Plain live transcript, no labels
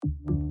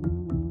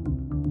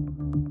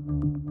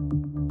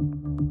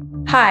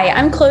Hi,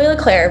 I'm Chloe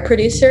LeClaire,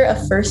 producer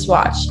of First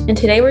Watch, and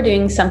today we're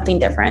doing something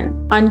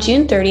different. On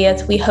June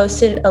 30th, we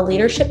hosted a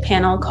leadership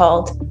panel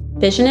called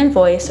Vision and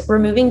Voice,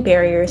 Removing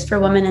Barriers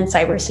for Women in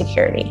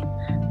Cybersecurity.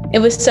 It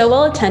was so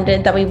well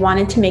attended that we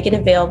wanted to make it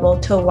available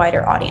to a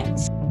wider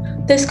audience.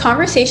 This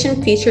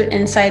conversation featured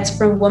insights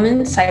from women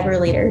cyber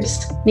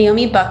leaders,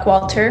 Naomi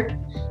Buckwalter,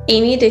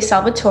 Amy de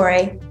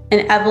Salvatore,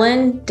 and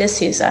Evelyn de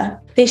Souza.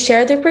 They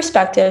shared their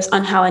perspectives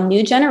on how a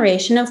new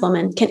generation of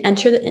women can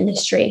enter the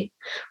industry,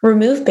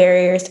 remove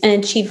barriers,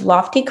 and achieve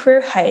lofty career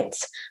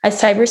heights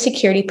as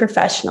cybersecurity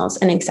professionals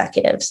and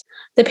executives.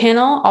 The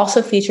panel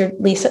also featured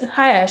Lisa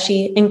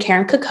Hayashi and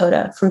Karen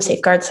Kukoda from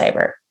Safeguard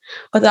Cyber.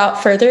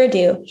 Without further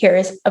ado, here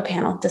is a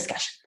panel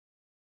discussion.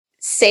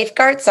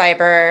 Safeguard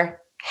Cyber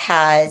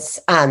has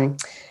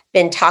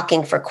been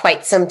talking for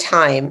quite some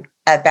time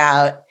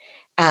about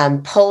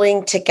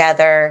pulling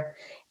together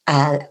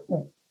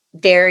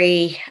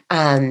very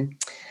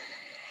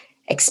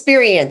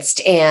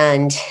experienced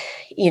and,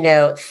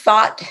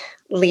 thought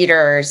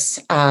leaders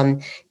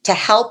to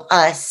help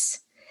us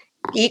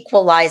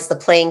equalize the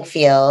playing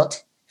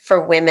field for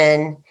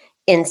women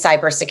in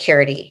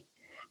cybersecurity.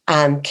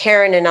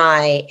 Karen and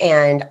I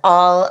and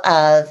all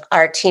of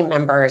our team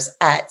members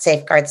at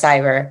Safeguard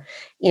Cyber,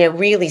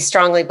 really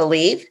strongly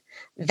believe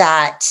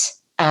that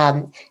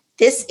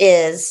this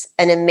is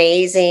an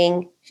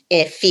amazing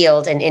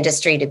field and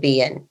industry to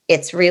be in.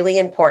 It's really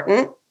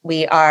important.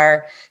 We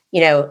are,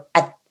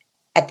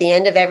 at the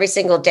end of every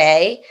single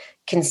day,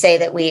 can say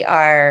that we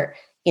are,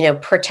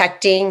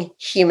 protecting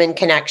human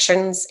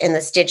connections in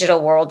this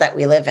digital world that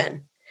we live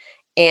in.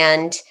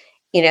 And,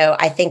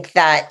 I think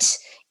that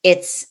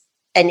it's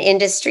an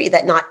industry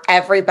that not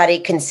everybody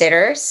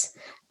considers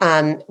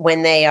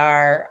when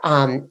they're,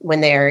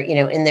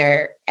 in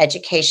their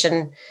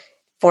education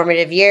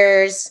formative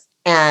years.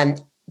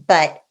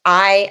 But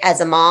I,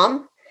 as a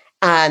mom,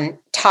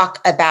 talk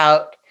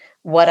about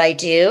what I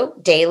do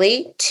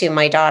daily to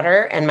my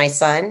daughter and my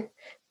son,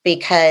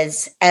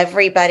 because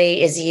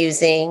everybody is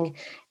using,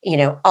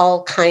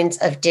 all kinds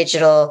of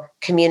digital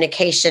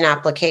communication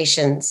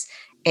applications.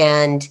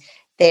 And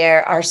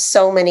there are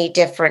so many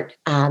different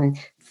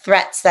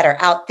threats that are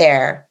out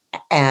there.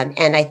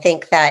 And I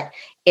think that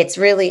it's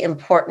really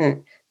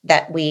important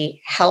that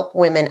we help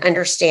women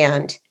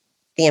understand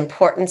the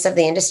importance of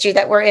the industry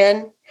that we're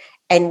in,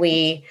 and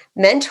we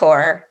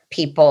mentor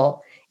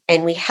people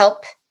and we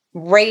help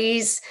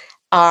raise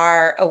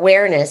our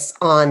awareness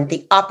on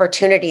the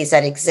opportunities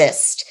that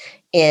exist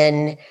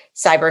in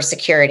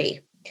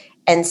cybersecurity.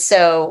 And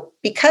so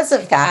because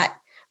of that,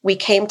 we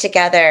came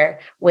together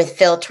with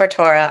Phil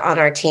Tortora on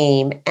our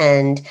team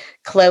and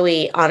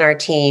Chloe on our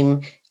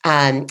team,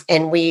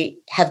 and we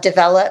have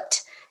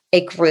developed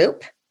a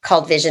group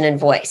called Vision and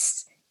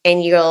Voice.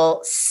 And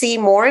you'll see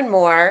more and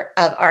more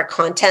of our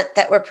content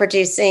that we're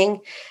producing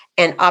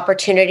and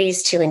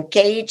opportunities to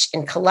engage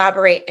and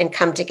collaborate and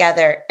come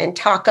together and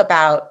talk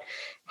about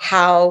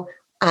how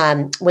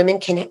women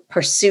can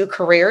pursue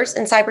careers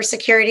in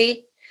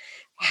cybersecurity,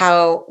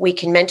 how we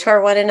can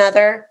mentor one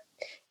another,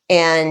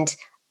 and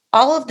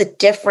all of the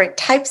different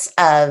types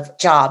of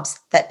jobs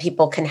that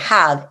people can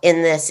have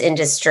in this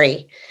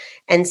industry.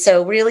 And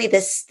so really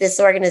this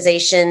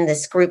organization,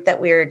 this group that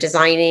we're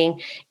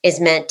designing is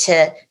meant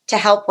to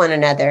help one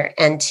another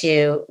and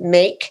to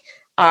make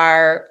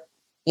our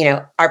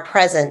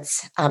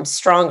presence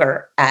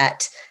stronger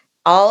at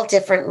all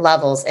different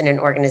levels in an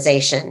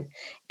organization.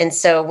 And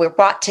so we're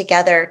brought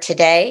together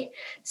today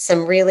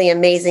some really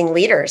amazing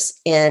leaders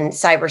in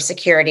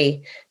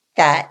cybersecurity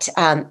that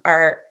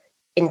are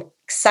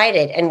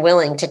excited and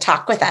willing to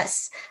talk with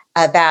us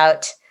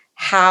about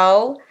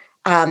how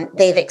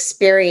they've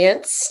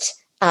experienced,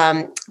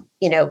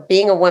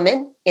 being a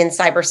woman in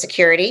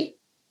cybersecurity.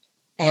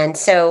 And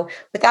so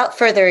without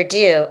further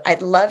ado,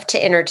 I'd love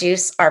to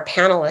introduce our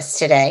panelists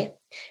today.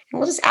 And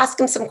we'll just ask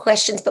them some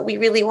questions, but we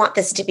really want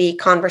this to be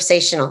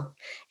conversational.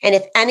 And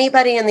if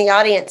anybody in the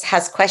audience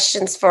has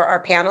questions for our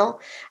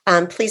panel,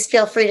 please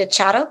feel free to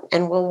chat up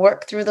and we'll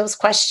work through those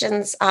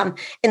questions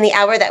in the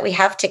hour that we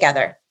have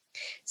together.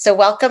 So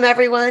welcome,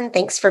 everyone.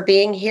 Thanks for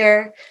being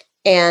here.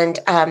 And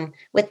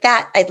with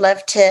that, I'd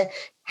love to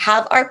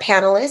have our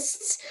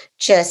panelists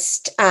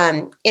just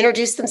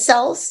introduce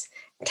themselves,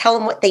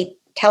 tell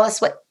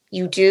us what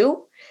you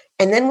do,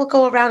 and then we'll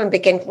go around and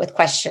begin with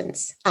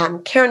questions.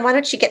 Karen, why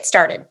don't you get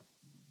started?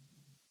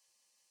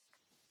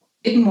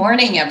 Good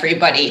morning,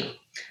 everybody.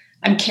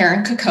 I'm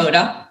Karen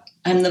Kukoda.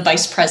 I'm the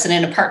Vice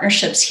President of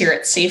Partnerships here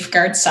at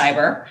Safeguard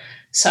Cyber.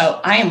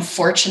 So I am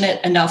fortunate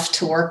enough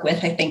to work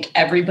with, I think,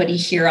 everybody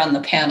here on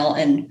the panel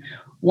in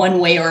one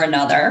way or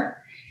another.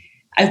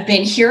 I've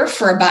been here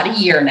for about a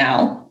year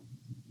now.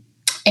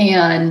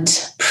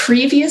 And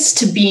previous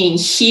to being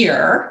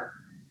here,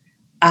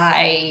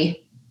 I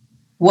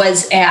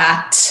was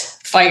at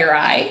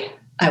FireEye,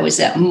 I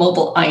was at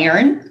Mobile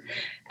Iron,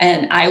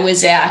 and I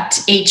was at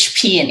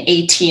HP and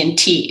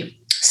AT&T.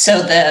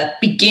 So the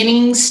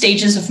beginning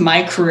stages of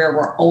my career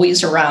were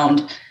always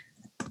around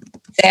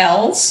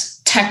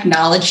sales,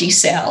 technology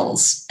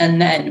sales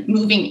and then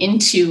moving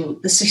into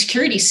the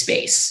security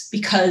space,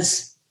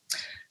 because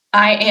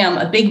I am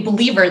a big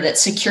believer that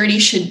security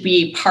should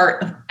be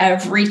part of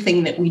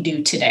everything that we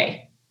do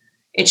today.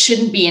 It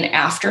shouldn't be an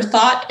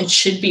afterthought. It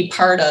should be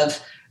part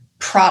of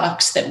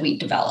products that we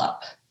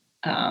develop.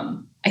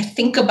 I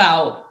think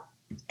about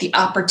the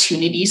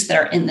opportunities that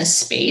are in this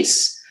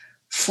space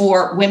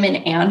for women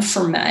and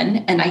for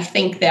men. And I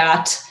think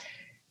that,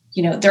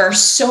 there are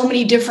so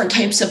many different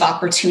types of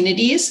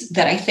opportunities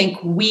that I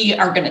think we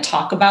are going to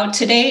talk about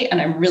today.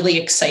 And I'm really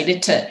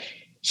excited to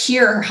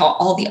hear how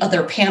all the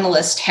other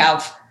panelists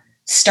have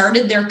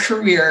started their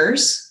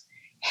careers,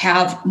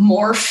 have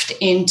morphed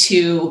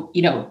into,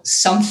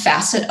 some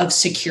facet of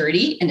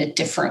security in a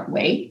different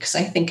way. Because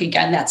I think,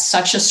 again, that's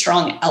such a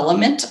strong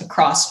element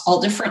across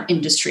all different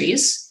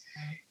industries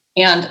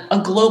and a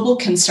global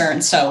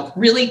concern. So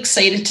really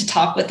excited to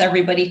talk with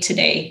everybody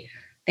today.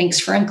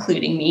 Thanks for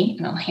including me,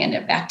 and I'll hand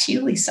it back to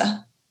you,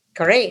 Lisa.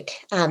 Great.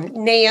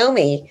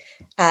 Naomi,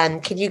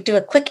 could you do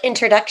a quick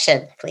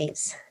introduction,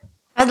 please?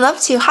 I'd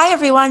love to. Hi,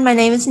 everyone. My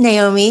name is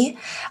Naomi.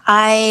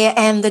 I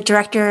am the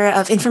Director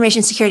of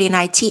Information Security and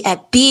IT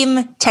at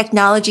Beam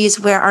Technologies,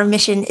 where our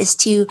mission is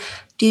to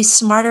do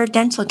smarter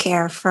dental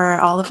care for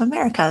all of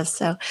America.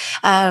 So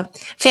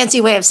fancy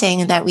way of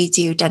saying that we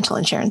do dental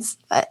insurance.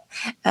 But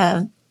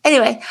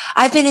anyway,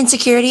 I've been in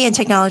security and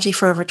technology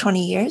for over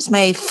 20 years.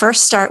 My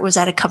first start was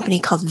at a company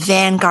called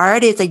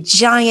Vanguard. It's a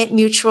giant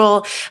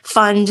mutual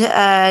fund,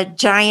 I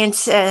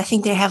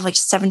think they have like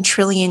 $7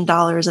 trillion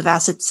of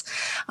assets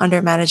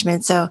under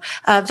management. So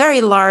a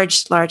very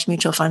large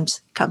mutual fund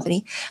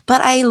company.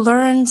 But I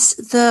learned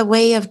the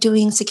way of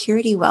doing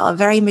security well, a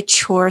very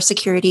mature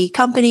security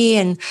company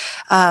and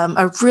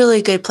a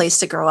really good place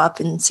to grow up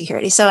in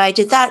security. So I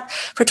did that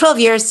for 12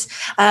 years,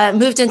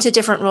 moved into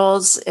different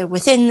roles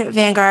within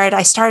Vanguard.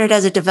 I started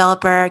as a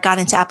developer, got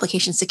into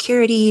application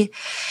security,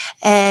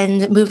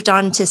 and moved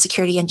on to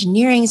security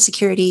engineering,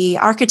 security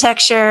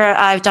architecture.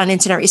 I've done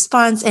incident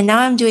response, and now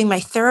I'm doing my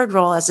third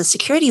role as a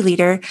security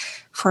leader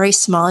for a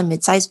small and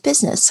mid-sized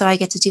business. So I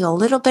get to do a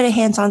little bit of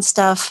hands-on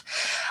stuff,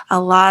 a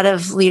lot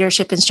of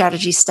leadership and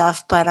strategy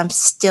stuff, but I'm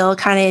still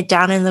kind of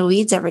down in the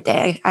weeds every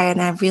day.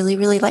 And I really,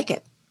 really like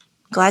it.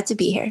 Glad to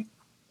be here.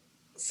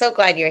 So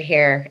glad you're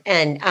here.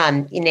 And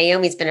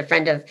Naomi's been a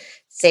friend of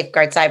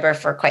Safeguard Cyber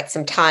for quite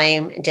some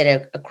time and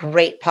did a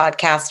great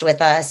podcast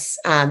with us.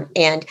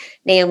 And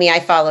Naomi,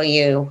 I follow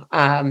you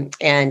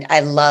and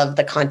I love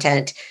the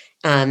content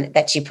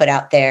that you put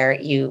out there.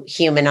 You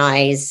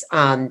humanize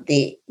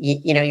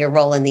your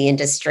role in the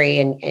industry,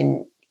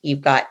 and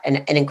you've got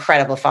an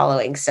incredible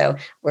following. So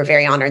we're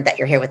very honored that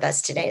you're here with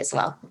us today as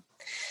well.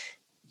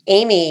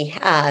 Amy,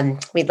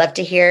 we'd love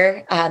to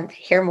hear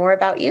more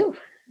about you.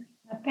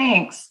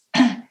 Thanks.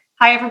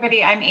 Hi,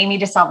 everybody. I'm Amy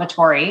de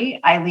Salvatore.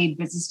 I lead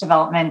business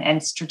development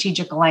and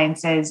strategic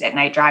alliances at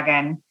Night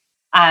Dragon,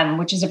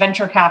 which is a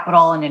venture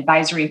capital and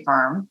advisory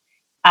firm.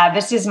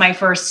 This is my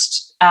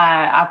first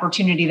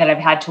opportunity that I've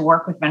had to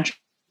work with venture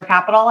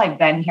capital. I've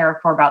been here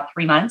for about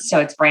 3 months,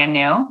 so it's brand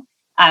new.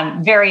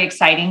 Very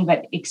exciting,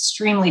 but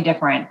extremely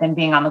different than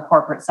being on the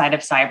corporate side of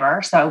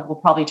cyber. So we'll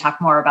probably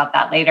talk more about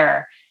that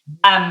later.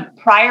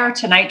 Prior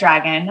to Night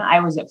Dragon, I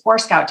was at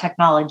Forescout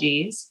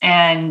Technologies,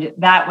 and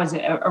that was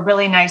a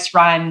really nice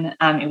run.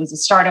 It was a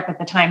startup at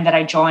the time that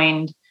I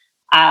joined.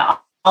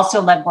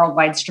 Also led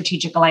worldwide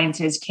strategic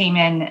alliances, came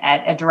in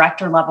at a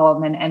director level,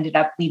 and then ended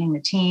up leading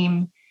the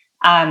team.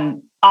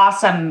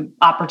 Awesome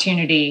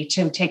opportunity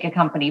to take a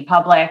company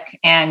public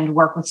and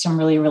work with some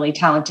really, really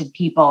talented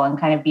people and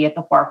kind of be at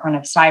the forefront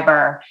of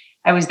cyber.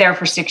 I was there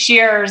for 6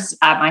 years.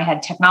 I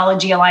had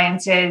technology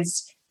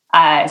alliances,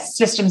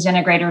 systems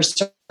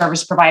integrators,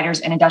 service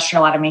providers, and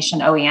industrial automation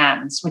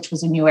OEMs, which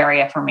was a new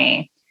area for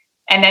me.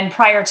 And then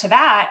prior to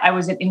that, I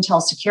was at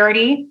Intel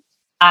Security.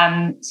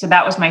 So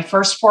that was my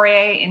first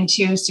foray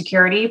into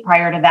security.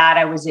 Prior to that,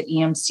 I was at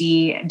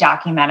EMC,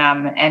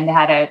 Documentum, and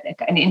had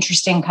an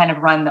interesting kind of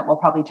run that we'll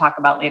probably talk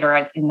about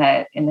later in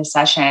the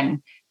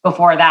session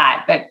before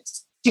that. But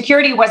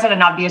security wasn't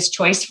an obvious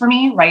choice for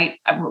me, right?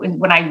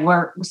 When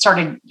I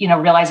started,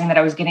 realizing that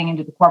I was getting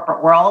into the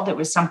corporate world, it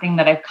was something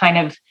that I've kind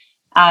of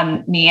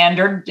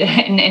meandered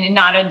in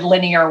not a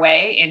linear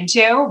way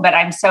into. But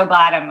I'm so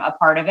glad I'm a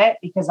part of it,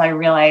 because I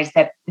realized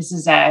that this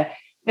is a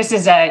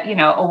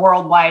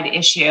worldwide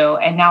issue.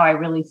 And now I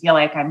really feel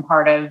like I'm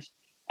part of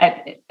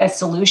a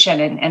solution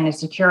and a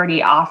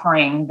security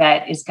offering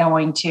that is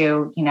going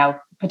to,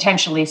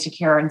 potentially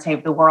secure and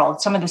save the world.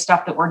 Some of the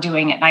stuff that we're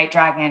doing at Night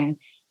Dragon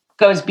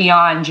goes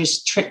beyond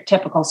just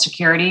typical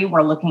security.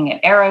 We're looking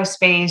at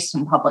aerospace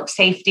and public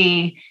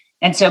safety.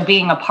 And so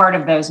being a part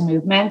of those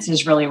movements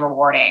is really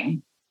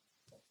rewarding.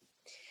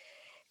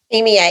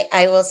 Amy,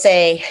 I will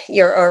say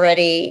you're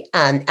already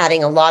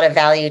adding a lot of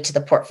value to the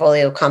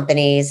portfolio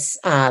companies.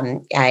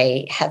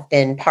 I have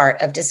been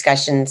part of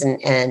discussions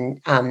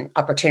and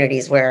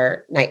opportunities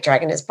where Night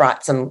Dragon has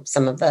brought some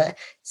of the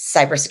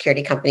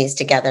cybersecurity companies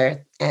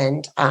together,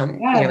 and I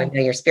know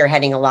you're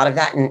spearheading a lot of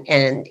that,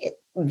 and it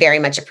very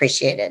much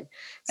appreciated.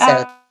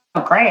 So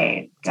Oh,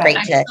 great. It's great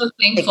I'm to so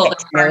thankful get that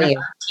to we're part know of you.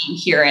 our team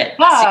here at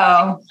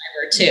Oh,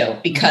 Cyber too,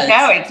 because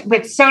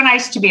it's so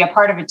nice to be a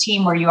part of a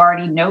team where you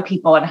already know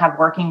people and have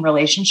working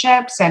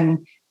relationships,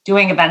 and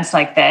doing events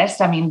like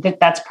this. I mean,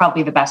 that's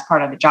probably the best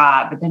part of the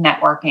job, the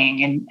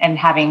networking and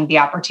having the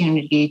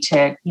opportunity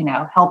to,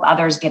 help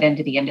others get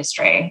into the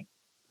industry.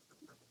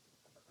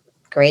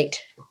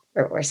 Great.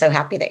 We're so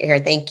happy that you're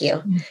here. Thank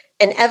you.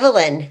 And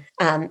Evelyn,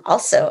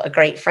 also a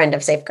great friend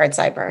of Safeguard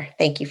Cyber.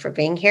 Thank you for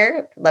being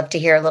here. Love to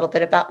hear a little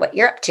bit about what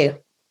you're up to.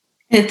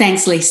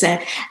 Thanks, Lisa.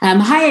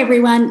 Hi,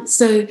 everyone.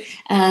 So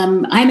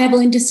I'm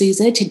Evelyn de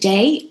Souza.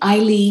 Today, I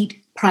lead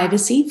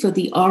privacy for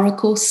the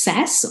Oracle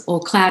SaaS or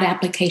Cloud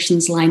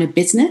Applications line of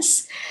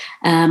business.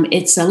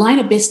 It's a line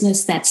of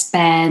business that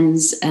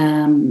spans,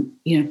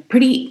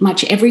 pretty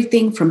much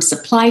everything from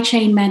supply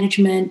chain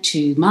management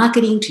to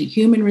marketing to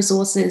human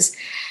resources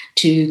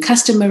to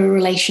customer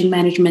relation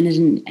management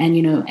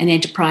and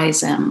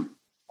enterprise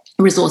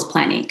resource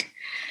planning.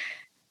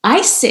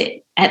 I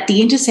sit at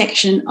the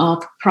intersection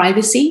of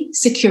privacy,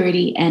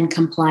 security, and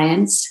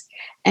compliance,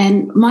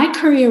 and my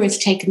career has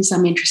taken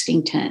some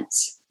interesting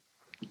turns.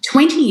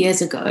 20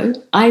 years ago,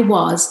 I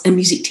was a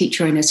music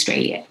teacher in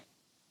Australia,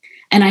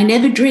 and I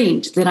never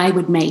dreamed that I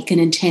would make an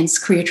intense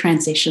career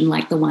transition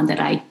like the one that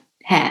I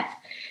have.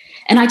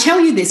 And I tell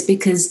you this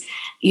because,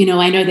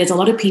 I know there's a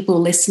lot of people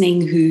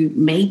listening who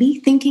may be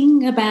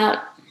thinking about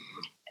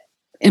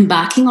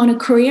embarking on a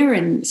career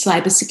in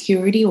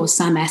cybersecurity or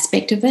some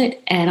aspect of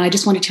it. And I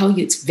just want to tell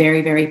you it's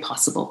very, very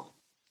possible.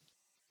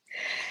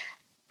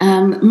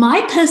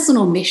 My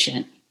personal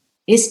mission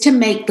is to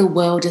make the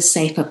world a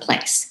safer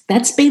place.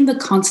 That's been the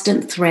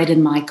constant thread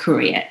in my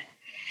career.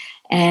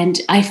 And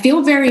I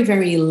feel very,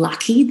 very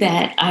lucky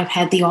that I've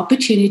had the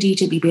opportunity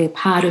to be a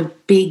part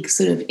of big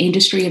sort of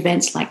industry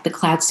events like the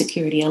Cloud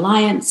Security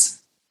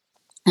Alliance,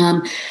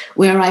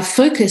 where I've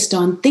focused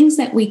on things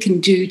that we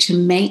can do to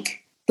make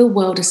the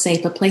world a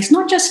safer place,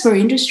 not just for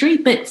industry,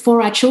 but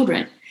for our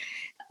children.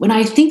 When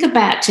I think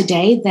about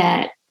today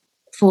that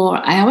for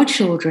our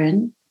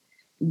children,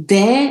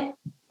 their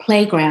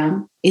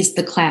playground is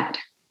the cloud.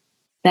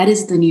 That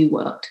is the new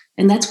world.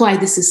 And that's why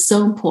this is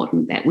so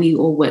important that we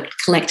all work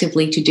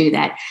collectively to do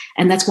that.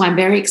 And that's why I'm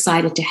very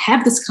excited to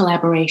have this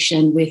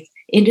collaboration with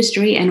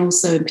industry and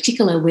also in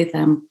particular with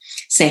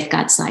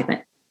Safeguard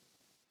Cyber.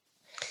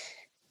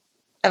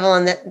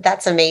 Evelyn,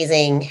 that's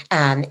amazing.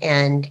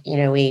 And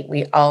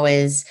we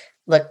always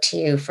look to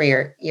you for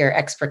your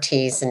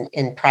expertise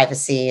in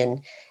privacy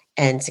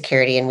and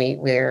security. And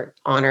we're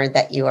honored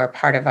that you are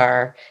part of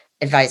our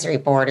advisory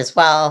board as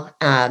well.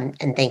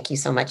 And thank you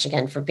so much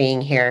again for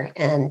being here.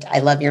 And I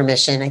love your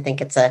mission. I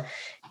think it's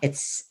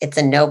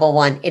a noble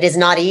one. It is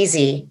not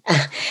easy.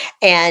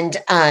 And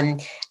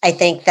I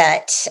think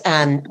that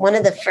one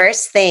of the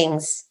first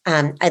things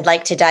I'd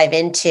like to dive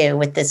into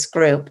with this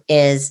group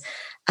is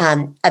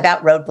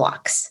about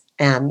roadblocks.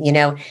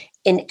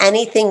 In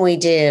anything we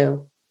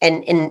do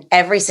and in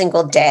every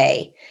single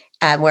day,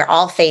 we're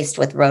all faced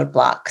with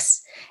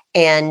roadblocks.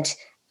 And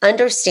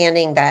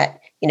understanding that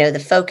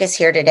the focus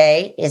here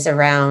today is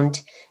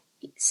around,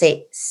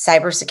 say,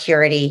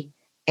 cybersecurity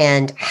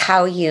and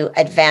how you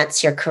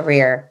advance your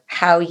career,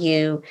 how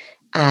you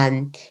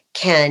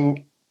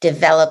can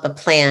develop a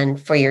plan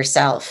for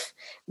yourself,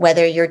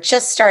 whether you're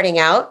just starting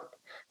out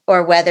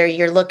or whether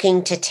you're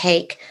looking to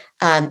take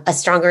a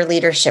stronger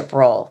leadership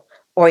role,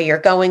 or you're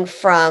going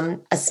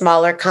from a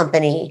smaller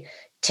company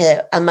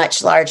to a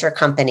much larger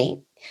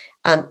company.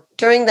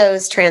 During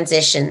those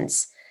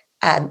transitions,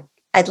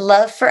 I'd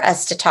love for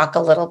us to talk a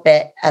little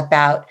bit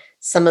about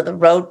some of the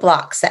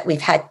roadblocks that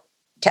we've had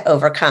to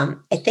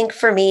overcome. I think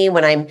for me,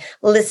 when I'm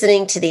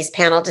listening to these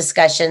panel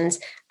discussions,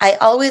 I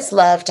always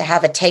love to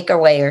have a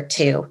takeaway or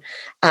two.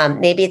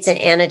 Maybe it's an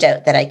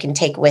anecdote that I can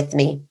take with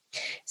me.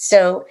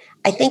 So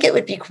I think it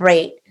would be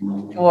great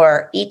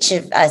for each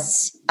of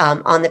us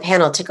on the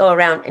panel to go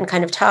around and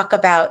kind of talk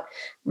about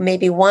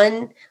maybe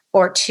one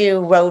or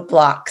two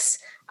roadblocks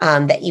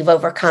that you've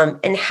overcome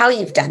and how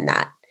you've done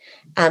that.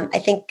 I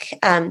think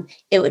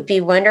it would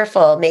be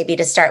wonderful maybe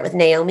to start with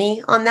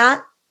Naomi on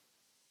that.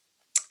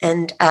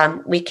 And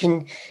we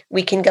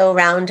can go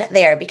around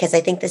there because I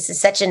think this is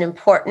such an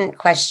important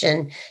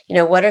question.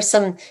 What are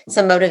some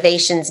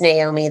motivations,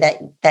 Naomi,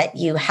 that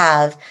you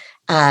have,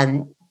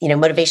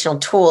 motivational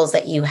tools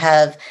that you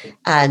have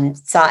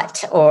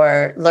sought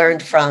or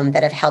learned from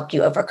that have helped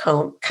you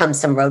overcome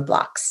some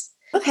roadblocks?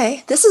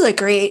 Okay, this is a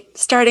great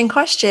starting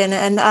question.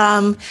 And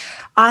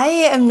I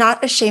am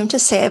not ashamed to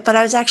say it, but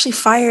I was actually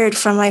fired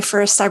from my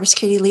first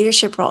cybersecurity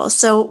leadership role.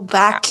 So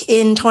back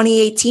in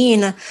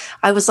 2018,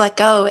 I was let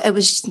go. It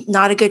was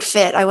not a good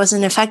fit. I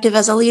wasn't effective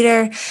as a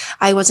leader.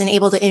 I wasn't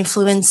able to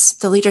influence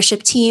the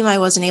leadership team. I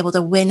wasn't able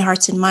to win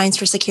hearts and minds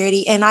for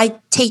security. And I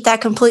take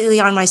that completely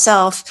on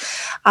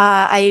myself.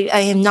 I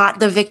am not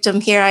the victim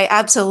here. I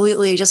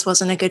absolutely just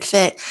wasn't a good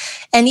fit.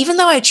 And even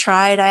though I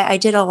tried, I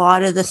did a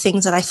lot of the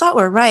things that I thought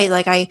were right.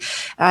 Like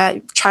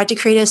I tried to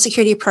create a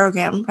security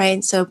program,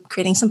 right? So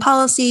creating some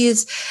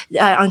policies,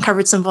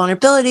 uncovered some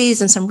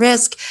vulnerabilities and some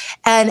risk,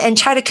 and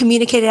try to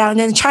communicate it out and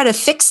then try to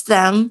fix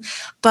them.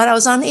 But I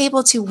was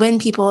unable to win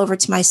people over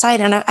to my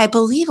side. And I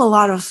believe a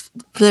lot of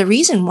the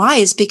reason why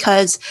is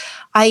because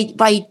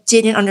I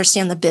didn't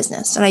understand the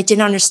business and I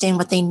didn't understand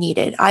what they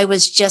needed. I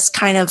was just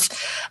kind of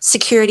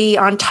security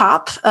on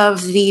top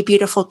of the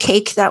beautiful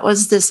cake that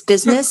was this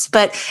business.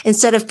 But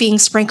instead of being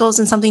sprinkles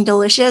and something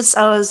delicious,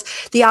 I was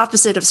the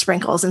opposite of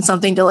sprinkles and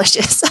something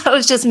delicious. I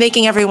was just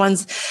making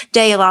everyone's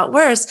day a lot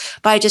worse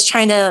by just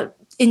trying to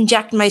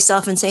inject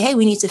myself and say, hey,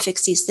 we need to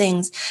fix these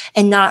things,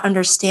 and not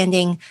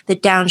understanding the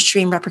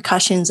downstream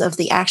repercussions of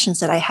the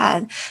actions that I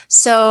had.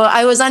 So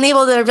I was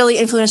unable to really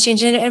influence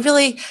change. And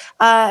really,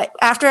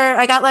 after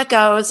I got let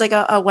go, it was like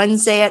a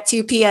Wednesday at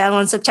 2 p.m.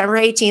 on September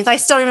 18th. I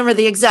still remember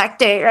the exact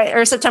date, right?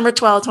 Or September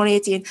 12th,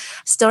 2018.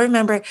 Still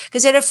remember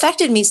because it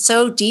affected me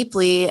so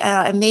deeply.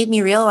 It made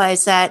me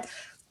realize that,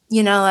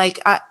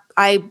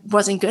 I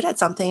wasn't good at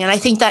something. And I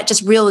think that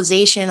just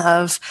realization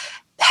of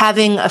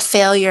having a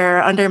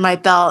failure under my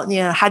belt,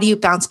 how do you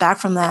bounce back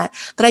from that?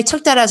 But I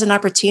took that as an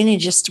opportunity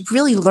just to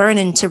really learn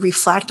and to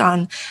reflect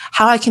on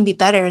how I can be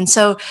better. And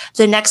so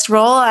the next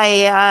role,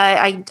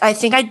 I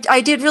think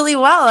I did really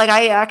well. Like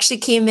I actually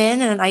came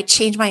in and I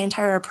changed my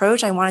entire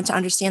approach. I wanted to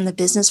understand the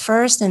business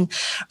first and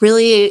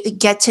really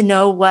get to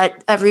know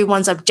what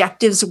everyone's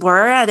objectives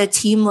were at a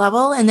team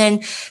level, and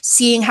then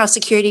seeing how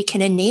security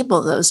can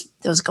enable those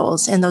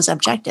goals and those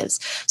objectives.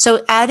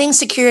 So adding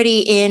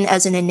security in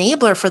as an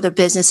enabler for the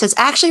business has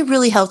actually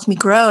really helped me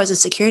grow as a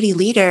security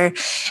leader.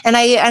 And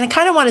I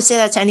kind of want to say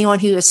that to anyone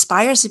who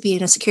aspires to be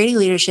in a security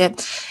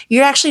leadership.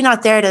 You're actually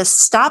not there to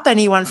stop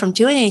anyone from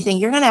doing anything.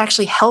 You're going to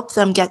actually help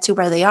them get to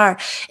where they are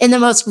in the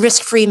most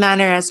risk-free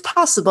manner as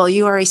possible.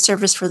 You are a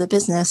service for the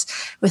business.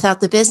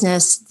 Without the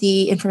business,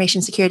 the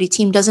information security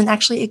team doesn't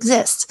actually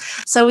exist.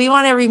 So we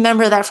want to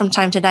remember that from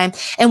time to time.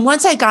 And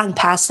once I gotten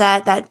past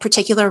that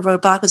particular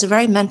roadblock was a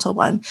very mental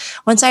one.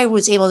 Once I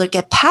was able to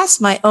get past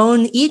my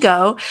own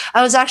ego,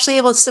 I was actually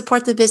able to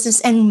support the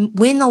business and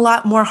win a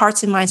lot more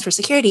hearts and minds for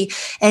security.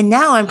 And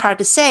now I'm proud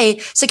to say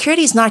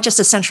security is not just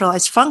a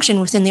centralized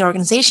function within the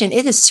organization.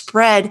 It is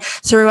spread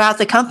throughout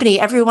the company.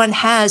 Everyone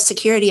has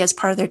security as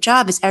part of their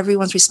job. It's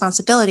everyone's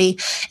responsibility.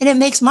 And it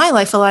makes my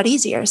life a lot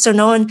easier. So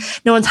no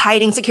one's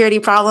hiding security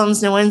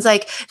problems. No one's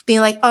like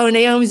being like, oh,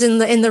 Naomi's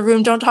in the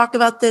room. Don't talk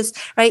about this,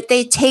 right?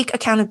 They take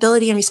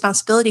accountability and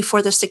responsibility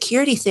for the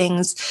security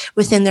things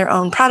within their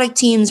own product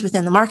teams,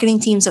 within the marketing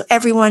team. So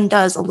everyone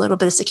does a little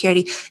bit of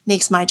security,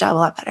 makes my job a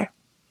lot better.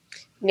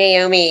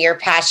 Naomi, your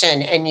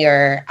passion and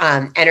your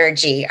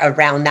energy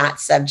around that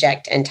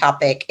subject and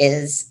topic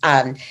is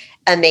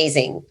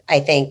amazing. I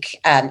think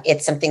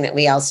it's something that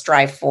we all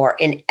strive for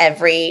in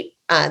every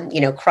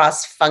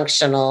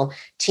cross-functional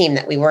team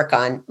that we work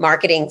on.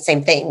 Marketing,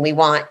 same thing. We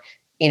want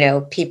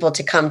people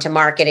to come to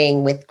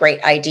marketing with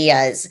great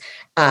ideas.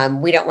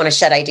 We don't want to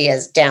shut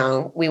ideas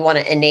down. We want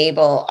to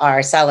enable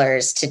our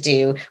sellers to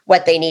do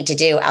what they need to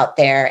do out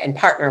there and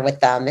partner with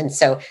them. And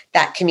so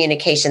that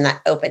communication,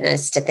 that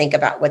openness to think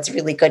about what's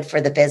really good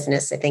for the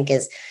business, I think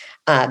is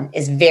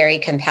very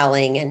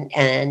compelling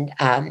and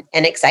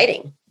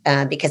exciting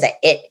because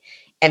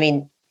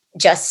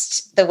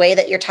just the way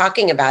that you're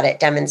talking about it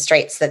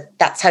demonstrates that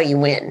that's how you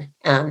win.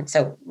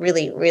 So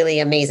really, really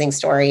amazing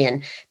story.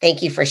 And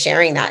thank you for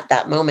sharing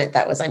that moment.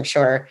 That was, I'm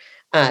sure,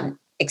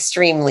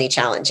 extremely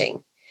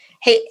challenging.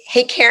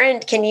 Hey, Karen,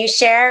 can you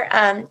share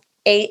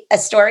a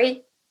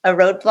story, a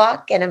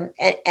roadblock,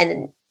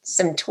 and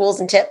some tools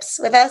and tips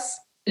with us?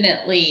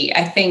 Definitely.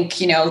 I think,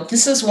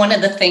 this is one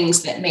of the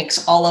things that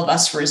makes all of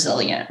us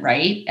resilient,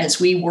 right?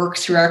 As we work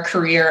through our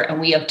career and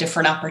we have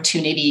different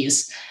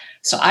opportunities.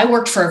 So I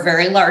worked for a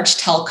very large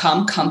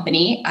telecom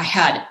company. I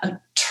had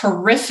a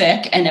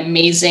terrific and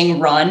amazing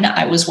run.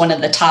 I was one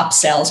of the top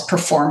sales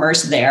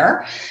performers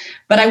there,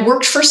 but I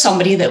worked for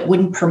somebody that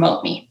wouldn't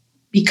promote me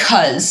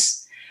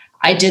because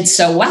I did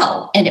so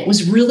well. And it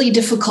was really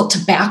difficult to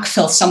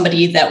backfill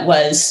somebody that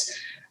was,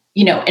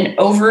 an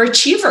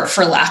overachiever,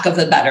 for lack of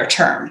a better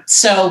term.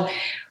 So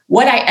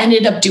what I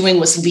ended up doing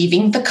was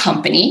leaving the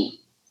company.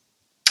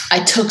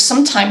 I took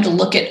some time to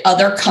look at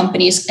other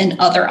companies and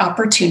other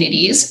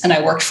opportunities, and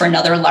I worked for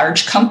another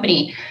large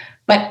company.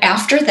 But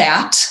after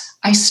that,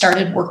 I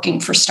started working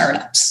for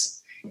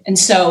startups. And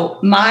so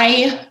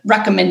my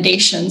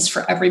recommendations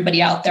for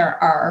everybody out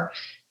there are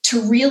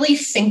to really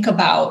think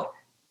about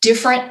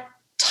different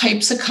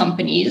types of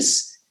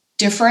companies,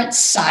 different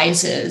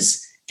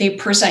sizes. They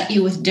present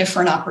you with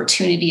different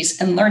opportunities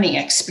and learning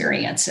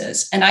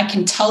experiences. And I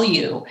can tell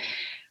you,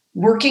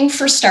 working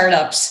for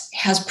startups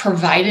has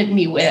provided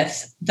me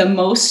with the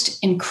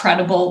most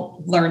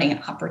incredible learning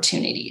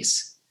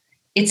opportunities.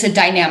 It's a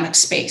dynamic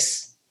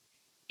space.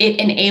 It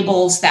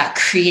enables that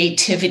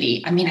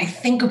creativity. I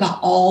think about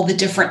all the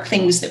different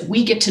things that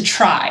we get to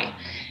try,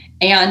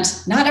 and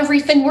not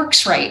everything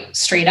works right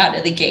straight out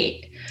of the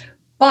gate.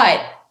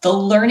 But the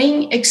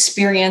learning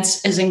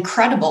experience is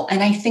incredible.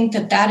 And I think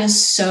that that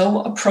is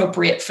so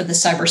appropriate for the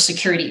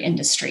cybersecurity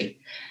industry.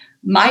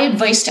 My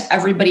advice to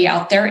everybody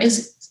out there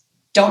is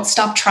don't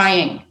stop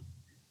trying.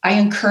 I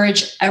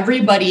encourage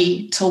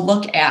everybody to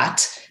look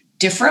at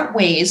different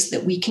ways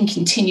that we can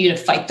continue to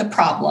fight the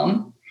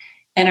problem.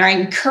 And I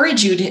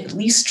encourage you to at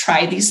least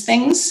try these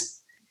things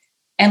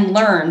and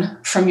learn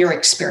from your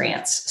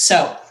experience.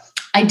 So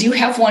I do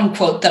have one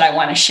quote that I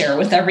want to share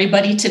with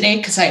everybody today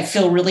because I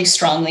feel really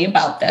strongly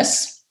about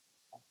this.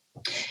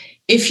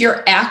 If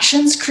your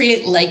actions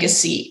create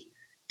legacy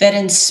that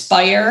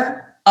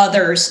inspire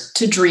others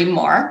to dream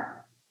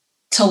more,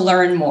 to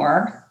learn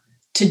more,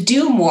 to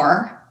do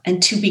more,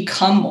 and to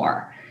become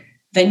more,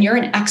 then you're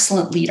an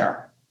excellent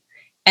leader.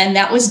 And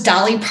that was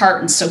Dolly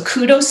Parton. So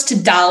kudos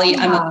to Dolly.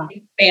 I'm a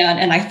big fan,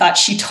 and I thought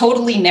she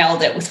totally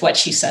nailed it with what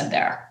she said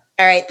there.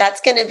 All right,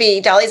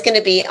 Dolly's going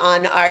to be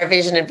on our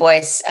Vision and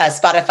Voice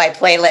Spotify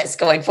playlist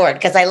going forward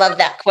because I love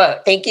that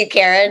quote. Thank you,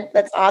 Karen.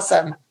 That's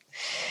awesome.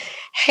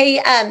 Hey,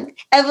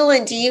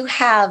 Evelyn, do you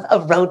have a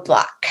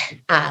roadblock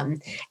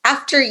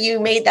after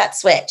you made that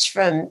switch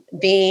from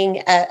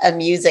being a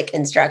music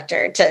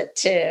instructor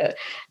to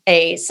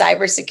a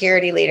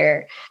cybersecurity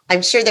leader?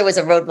 I'm sure there was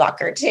a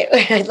roadblock or two.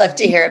 I'd love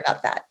to hear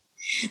about that.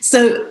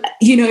 So,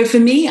 for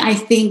me, I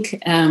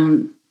think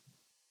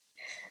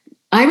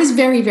I was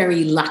very,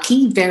 very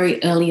lucky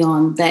very early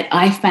on that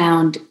I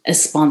found a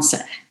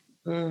sponsor.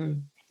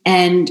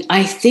 And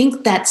I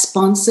think that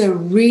sponsor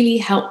really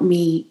helped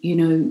me,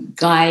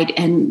 guide.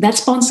 And that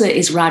sponsor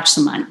is Raj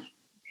Samani.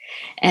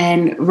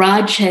 And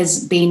Raj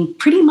has been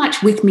pretty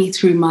much with me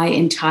through my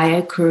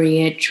entire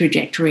career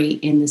trajectory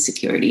in the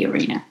security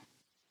arena.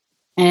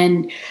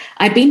 And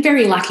I've been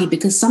very lucky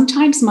because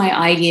sometimes my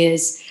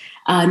ideas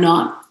are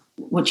not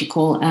what you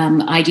call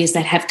ideas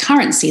that have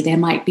currency. There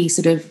might be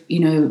sort of,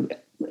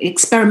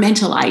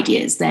 experimental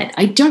ideas that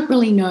I don't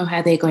really know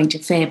how they're going to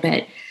fare,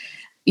 but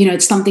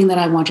it's something that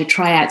I want to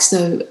try out.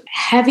 So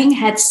having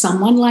had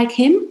someone like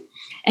him,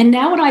 and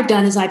now what I've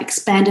done is I've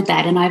expanded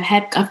that, and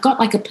I've got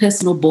like a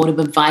personal board of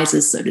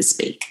advisors, so to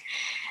speak,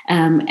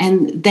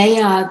 and they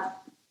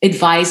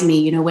advise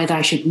me, whether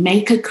I should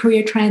make a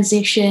career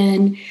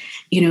transition,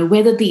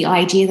 whether the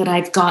idea that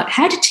I've got,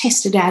 how to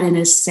test it out in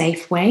a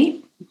safe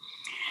way.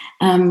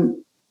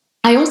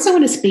 I also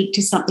want to speak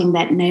to something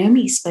that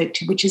Naomi spoke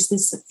to, which is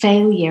this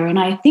failure. And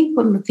I think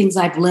one of the things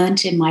I've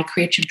learned in my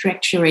career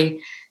trajectory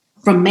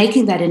from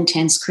making that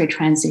intense career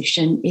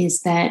transition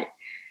is that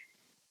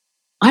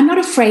I'm not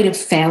afraid of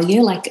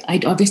failure. Like,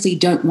 I obviously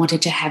don't want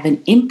it to have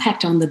an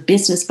impact on the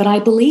business, but I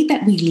believe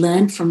that we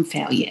learn from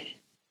failure.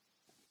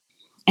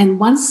 And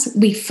once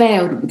we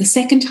failed, the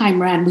second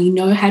time around, we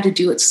know how to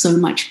do it so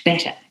much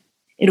better.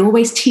 It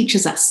always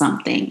teaches us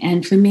something.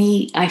 And for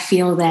me, I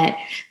feel that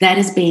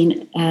has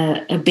been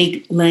a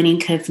big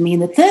learning curve for me.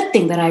 And the third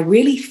thing that I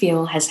really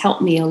feel has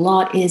helped me a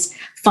lot is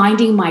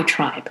finding my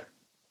tribe.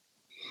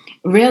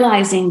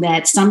 Realizing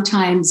that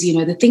sometimes,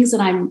 the things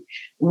that I'm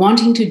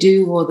wanting to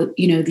do or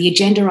the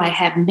agenda I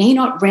have may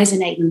not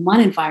resonate in one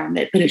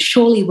environment, but it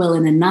surely will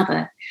in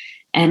another.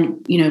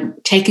 And,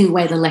 taking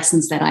away the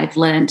lessons that I've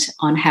learned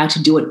on how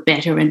to do it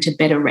better and to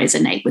better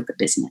resonate with the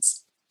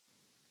business.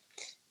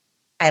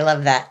 I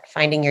love that,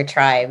 finding your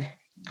tribe.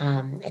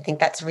 I think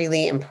that's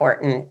really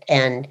important.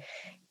 And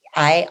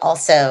I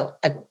also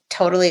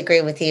totally agree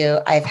with you.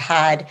 I've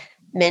had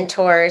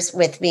mentors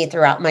with me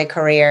throughout my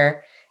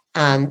career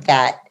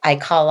that I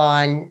call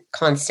on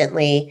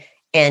constantly.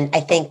 And I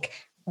think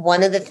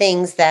one of the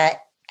things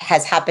that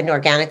has happened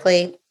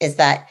organically is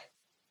that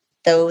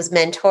those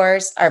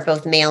mentors are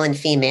both male and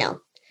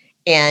female.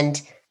 And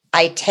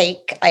I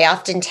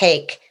often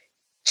take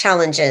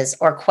challenges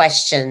or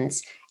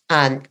questions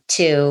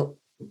to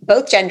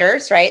both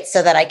genders, right?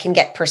 So that I can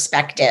get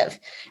perspective,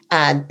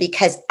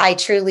 because I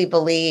truly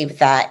believe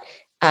that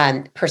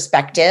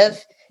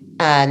perspective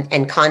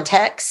and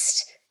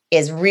context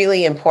is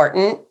really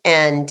important.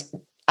 And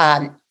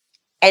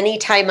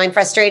anytime I'm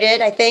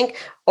frustrated, I think,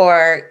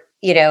 or,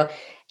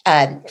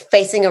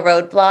 facing a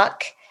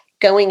roadblock,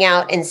 going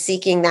out and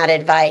seeking that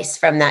advice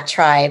from that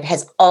tribe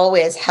has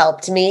always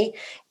helped me.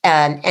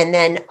 And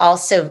then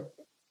also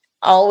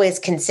always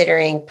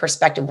considering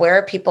perspective. Where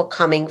are people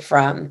coming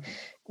from?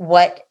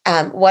 What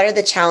are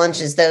the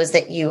challenges, those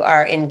that you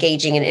are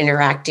engaging and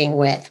interacting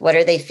with? What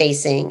are they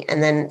facing?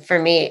 And then for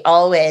me,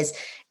 always,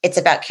 it's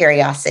about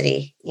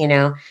curiosity.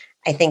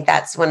 I think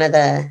that's one of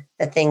the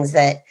things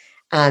that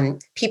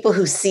people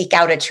who seek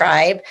out a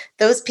tribe,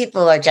 those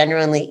people are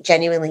genuinely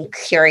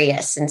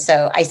curious. And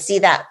so I see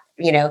that,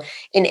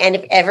 in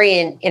every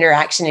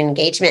interaction and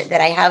engagement that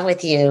I have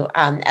with you,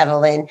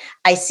 Evelyn,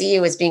 I see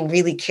you as being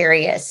really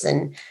curious.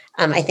 And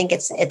I think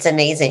it's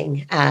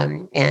amazing.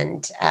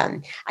 And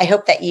I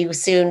hope that you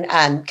soon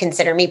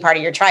consider me part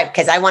of your tribe,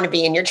 because I want to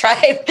be in your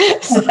tribe.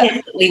 So,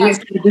 definitely, we're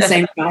the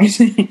same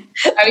tribe.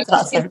 I was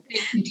just going to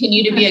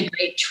continue to be a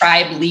great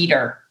tribe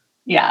leader.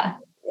 Yeah.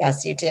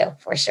 Yes, you do,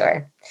 for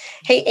sure.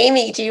 Hey,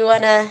 Amy, do you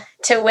want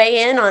to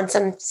weigh in on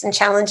some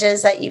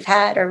challenges that you've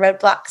had or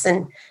roadblocks,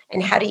 and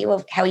how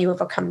you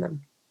overcome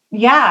them?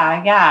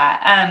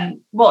 Yeah.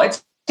 Well,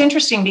 it's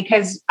interesting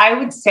because I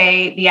would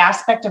say the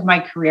aspect of my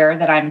career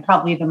that I'm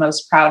probably the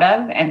most proud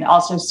of and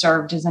also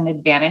served as an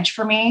advantage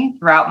for me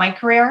throughout my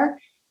career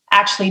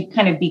actually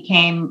kind of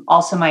became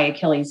also my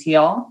Achilles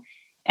heel.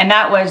 And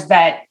that was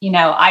that,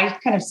 I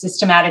kind of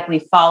systematically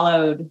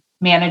followed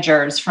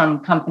managers from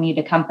company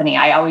to company.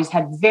 I always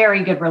had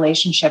very good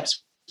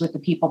relationships with the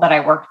people that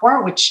I worked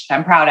for, which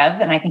I'm proud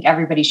of. And I think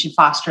everybody should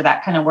foster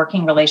that kind of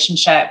working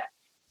relationship.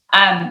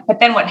 But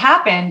then what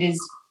happened is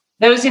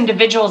those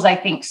individuals, I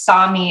think,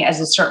 saw me as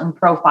a certain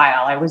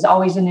profile. I was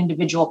always an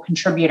individual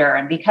contributor.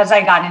 And because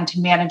I got into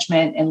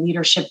management and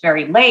leadership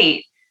very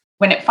late,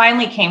 when it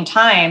finally came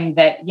time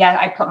that,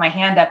 I put my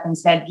hand up and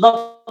said,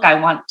 look, I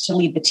want to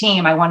lead the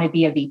team. I want to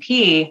be a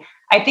VP.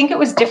 I think it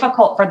was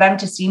difficult for them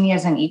to see me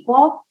as an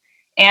equal.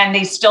 And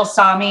they still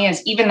saw me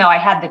as, even though I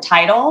had the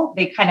title,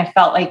 they kind of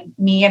felt like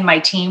me and my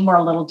team were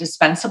a little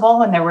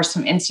dispensable. And there were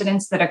some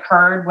incidents that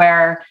occurred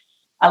where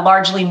a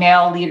largely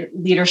male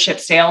leadership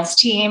sales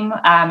team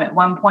at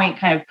one point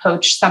kind of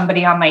poached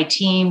somebody on my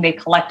team. They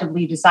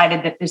collectively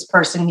decided that this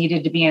person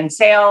needed to be in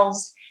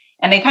sales.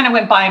 And they kind of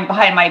went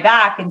behind my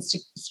back and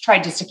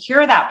tried to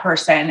secure that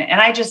person.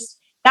 And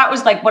that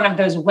was like one of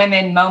those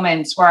women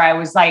moments where I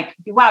was like,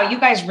 wow, you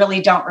guys really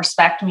don't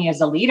respect me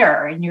as a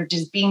leader and you're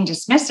just being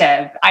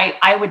dismissive.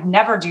 I would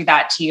never do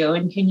that to you.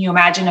 And can you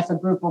imagine if a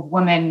group of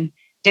women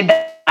did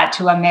that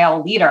to a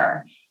male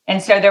leader?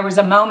 And so there was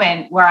a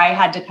moment where I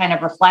had to kind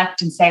of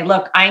reflect and say,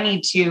 look, I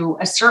need to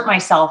assert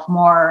myself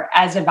more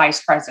as a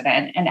vice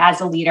president and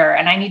as a leader.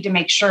 And I need to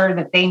make sure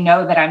that they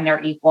know that I'm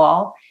their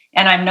equal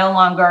and I'm no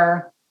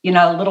longer,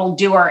 little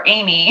doer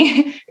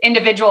Amy,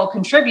 individual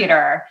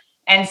contributor.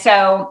 And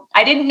so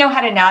I didn't know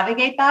how to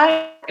navigate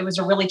that. It was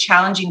a really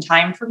challenging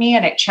time for me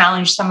and it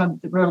challenged some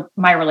of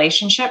my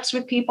relationships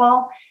with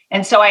people.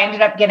 And so I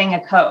ended up getting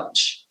a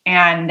coach.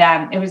 And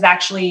it was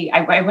actually,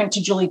 I went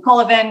to Julie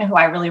Collivan, who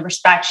I really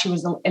respect. She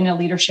was in a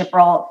leadership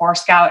role at Boy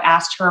Scout,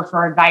 asked her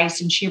for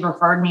advice, and she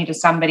referred me to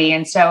somebody.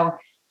 And so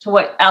to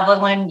what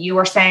Evelyn, you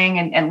were saying,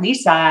 and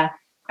Lisa,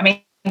 I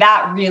mean,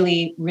 that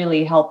really,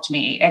 really helped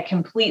me. It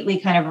completely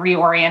kind of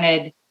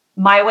reoriented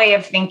my way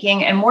of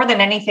thinking. And more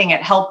than anything,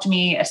 it helped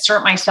me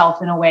assert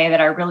myself in a way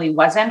that I really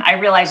wasn't. I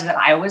realized that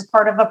I was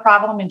part of the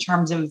problem in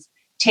terms of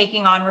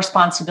taking on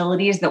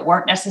responsibilities that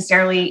weren't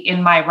necessarily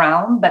in my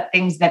realm, but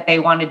things that they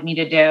wanted me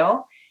to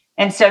do.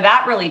 And so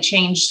that really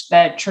changed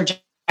the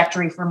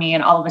trajectory for me.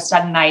 And all of a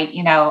sudden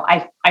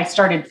I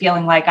started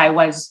feeling like I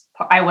was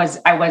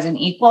an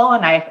equal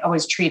and I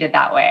was treated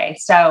that way.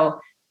 So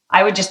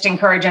I would just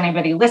encourage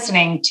anybody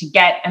listening to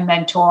get a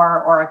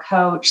mentor or a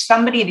coach,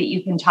 somebody that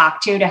you can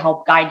talk to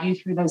help guide you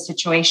through those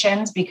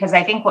situations. Because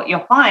I think what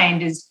you'll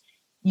find is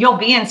you'll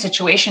be in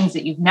situations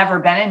that you've never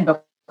been in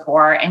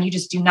before, and you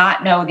just do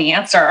not know the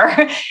answer,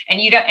 and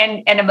you don't,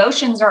 and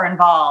emotions are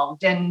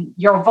involved, and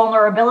your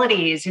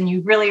vulnerabilities, and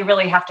you really,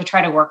 really have to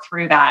try to work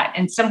through that.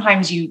 And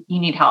sometimes you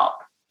need help.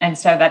 And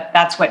so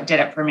that's what did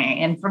it for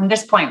me. And from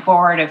this point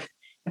forward, if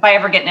I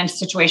ever get in a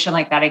situation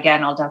like that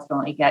again, I'll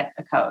definitely get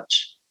a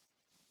coach.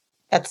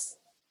 That's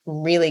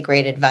really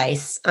great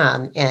advice.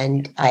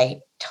 And I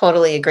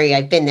totally agree.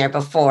 I've been there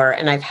before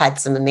and I've had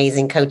some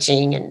amazing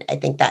coaching. And I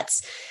think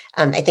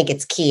I think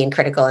it's key and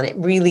critical. And it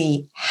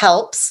really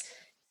helps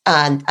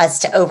us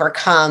to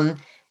overcome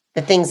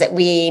the things that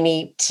we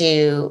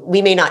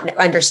may not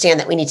understand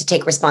that we need to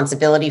take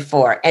responsibility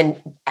for.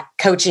 And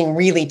coaching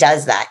really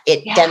does that.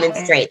 It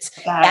demonstrates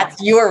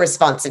that's your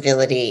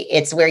responsibility.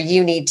 It's where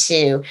you need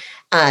to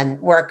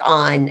work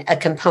on a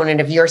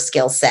component of your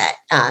skill set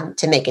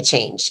to make a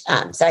change.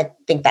 So I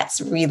think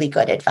that's really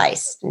good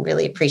advice and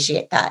really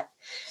appreciate that.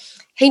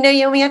 Hey,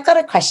 Naomi, I've got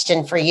a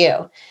question for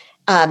you.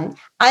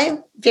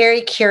 I'm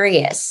very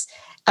curious.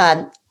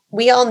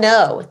 We all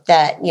know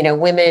that,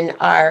 women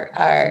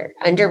are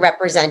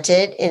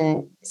underrepresented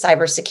in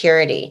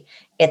cybersecurity.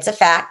 It's a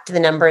fact. The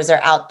numbers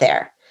are out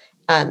there.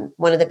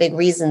 One of the big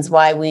reasons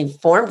why we've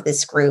formed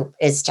this group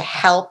is to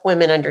help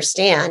women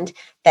understand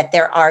that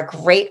there are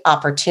great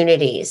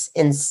opportunities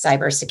in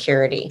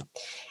cybersecurity.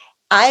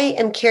 I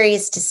am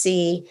curious to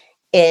see,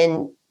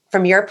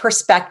 from your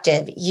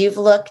perspective, you've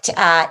looked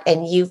at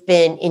and you've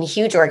been in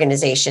huge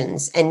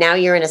organizations, and now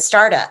you're in a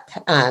startup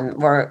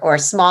or a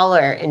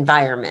smaller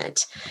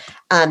environment.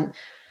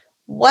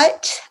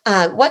 What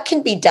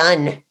can be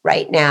done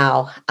right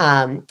now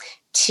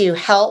to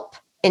help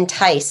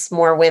entice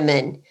more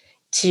women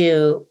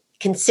to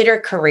consider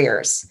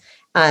careers,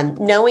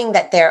 knowing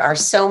that there are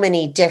so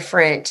many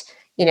different,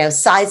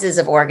 sizes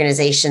of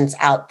organizations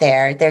out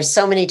there. There's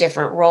so many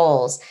different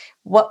roles.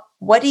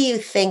 What do you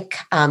think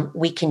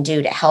we can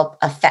do to help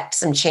affect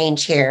some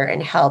change here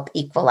and help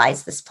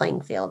equalize this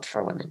playing field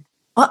for women?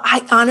 Well,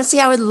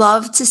 I would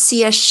love to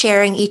see us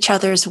sharing each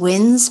other's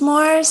wins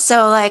more.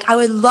 So like, I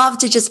would love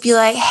to just be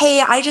like,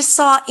 hey, I just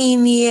saw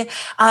Amy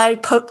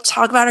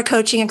talk about her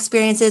coaching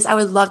experiences. I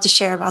would love to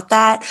share about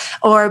that,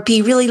 or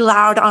be really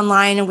loud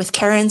online with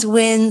Karen's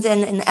wins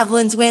and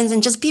Evelyn's wins,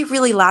 and just be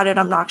really loud and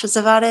obnoxious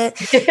about it.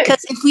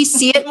 Because if we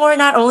see it more,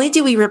 not only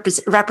do we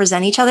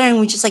represent each other, and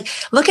we just like,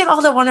 look at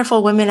all the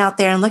wonderful women out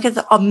there and look at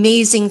the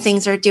amazing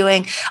things they're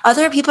doing.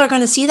 Other people are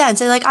going to see that and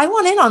say like, I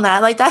want in on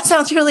that. Like, that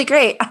sounds really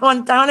great. I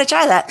want to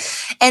try that.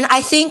 And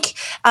I think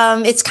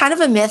it's kind of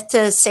a myth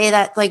to say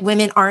that like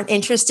women aren't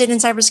interested in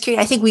cybersecurity.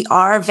 I think we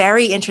are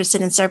very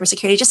interested in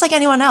cybersecurity, just like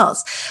anyone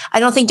else. I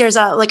don't think there's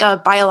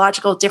a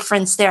biological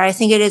difference there. I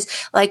think it is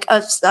like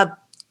a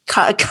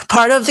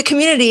part of the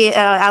community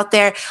out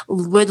there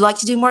would like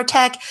to do more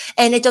tech.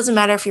 And it doesn't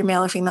matter if you're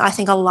male or female. I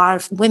think a lot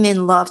of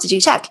women love to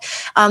do tech.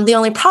 The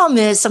only problem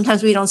is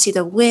sometimes we don't see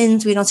the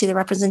wins, we don't see the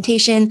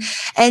representation.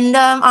 And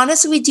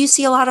honestly, we do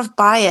see a lot of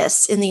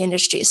bias in the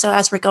industry. So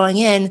as we're going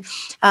in,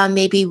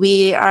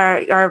 maybe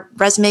our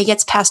resume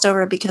gets passed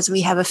over because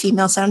we have a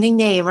female sounding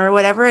name or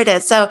whatever it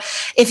is. So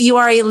if you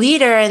are a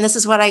leader, and this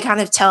is what I kind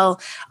of tell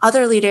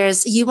other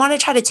leaders, you want to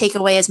try to take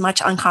away as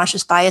much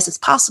unconscious bias as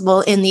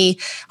possible in the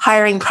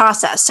hiring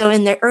process. So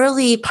in the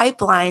early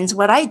pipelines,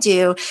 what I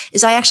do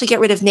is I actually get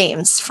rid of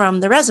names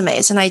from the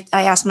resumes. And I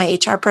ask my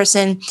HR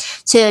person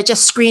to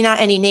just screen out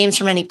any names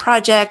from any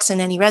projects and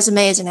any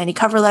resumes and any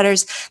cover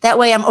letters. That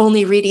way I'm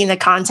only reading the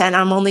content.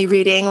 I'm only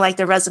reading like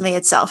the resume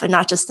itself and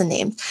not just the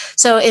name.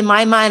 So in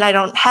my mind, I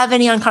don't have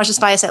any unconscious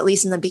bias, at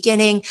least in the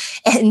beginning.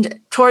 And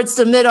towards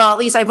the middle, at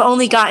least I've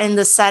only gotten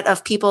the set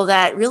of people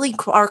that really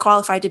are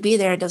qualified to be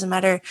there. It doesn't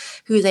matter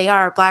who they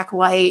are, black,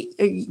 white,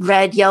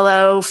 red,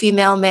 yellow,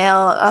 female,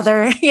 male,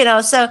 other,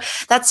 so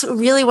that's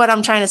really what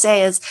I'm trying to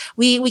say is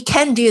we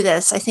can do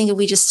this. I think if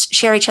we just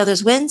share each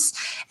other's wins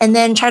and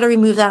then try to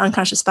remove that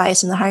unconscious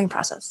bias in the hiring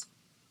process.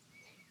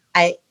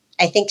 I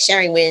think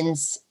sharing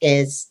wins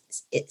it's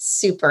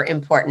super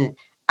important.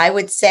 I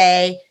would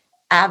say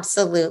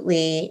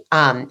absolutely.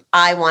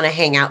 I want to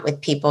hang out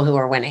with people who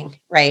are winning,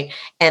 right?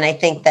 And I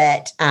think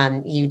that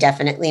you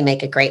definitely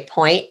make a great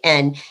point.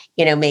 And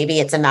maybe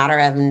it's a matter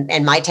of,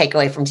 and my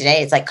takeaway from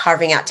today is like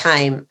carving out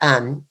time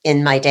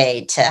in my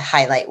day to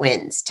highlight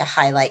wins, to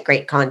highlight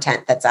great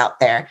content that's out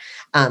there.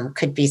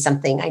 Could be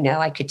something I know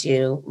I could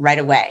do right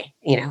away,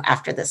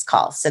 after this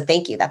call. So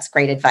thank you. That's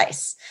great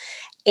advice.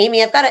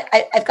 Amy, I've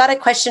got a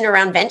question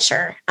around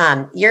venture.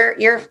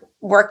 You're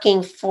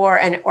working for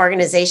an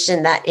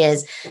organization that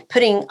is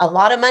putting a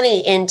lot of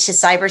money into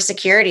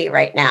cybersecurity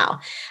right now.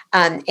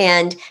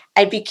 And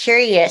I'd be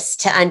curious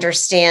to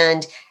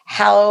understand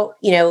how,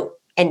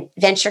 and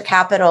venture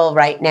capital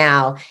right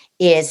now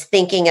is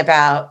thinking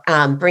about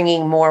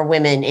bringing more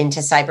women into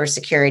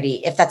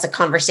cybersecurity. If that's a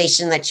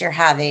conversation that you're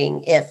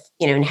having,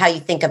 and how you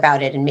think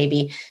about it, and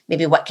maybe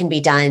what can be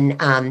done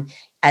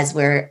as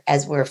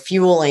we're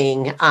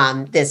fueling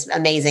this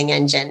amazing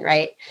engine,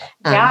 right?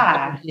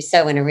 Do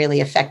so in a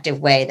really effective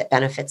way that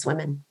benefits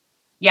women.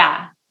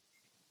 Yeah.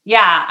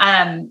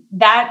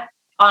 That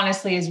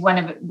honestly is one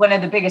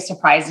of the biggest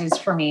surprises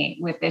for me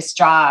with this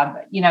job.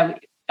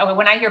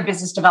 When I hear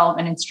business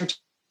development and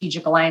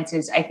strategic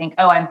alliances, I think,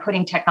 I'm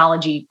putting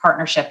technology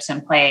partnerships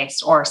in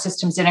place or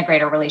systems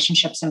integrator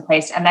relationships in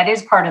place, and that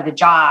is part of the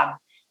job.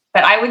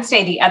 But I would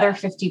say the other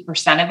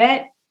 50% of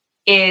it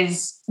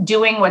is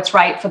doing what's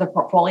right for the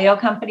portfolio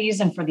companies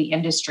and for the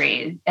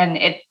industry. And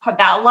a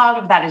lot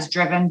of that is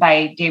driven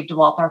by Dave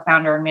DeWalter,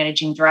 founder and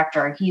managing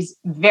director. He's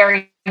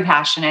very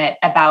passionate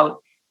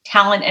about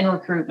talent and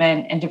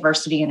recruitment and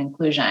diversity and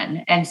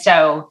inclusion. And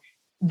so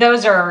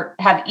those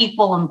have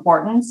equal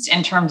importance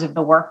in terms of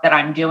the work that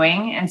I'm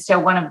doing. And so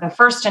one of the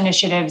first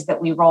initiatives that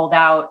we rolled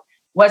out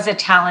was a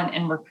talent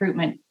and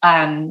recruitment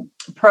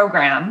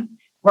program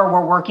where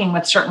we're working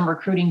with certain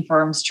recruiting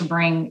firms to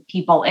bring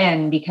people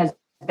in, because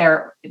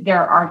there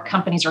are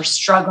companies are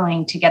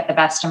struggling to get the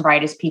best and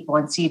brightest people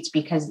in seats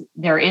because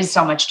there is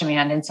so much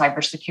demand in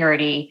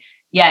cybersecurity,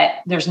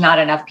 yet there's not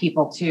enough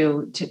people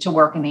to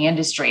work in the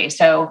industry.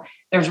 So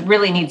there's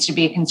really needs to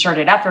be a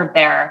concerted effort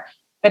there.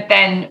 But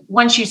then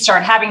once you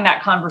start having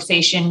that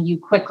conversation, you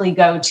quickly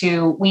go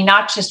to, we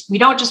don't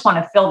just want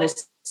to fill the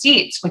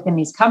seats within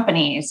these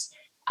companies.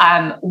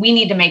 We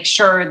need to make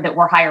sure that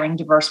we're hiring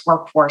diverse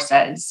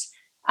workforces.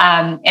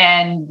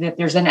 And that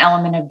there's an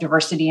element of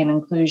diversity and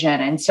inclusion.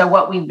 And so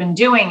what we've been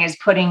doing is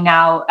putting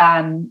now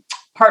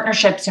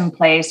partnerships in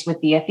place with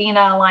the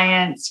Athena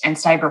Alliance and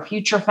Cyber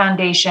Future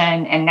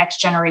Foundation and Next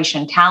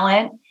Generation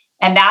Talent.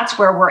 And that's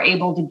where we're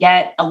able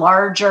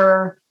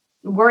to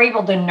we're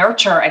able to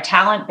nurture a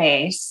talent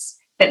base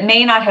that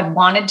may not have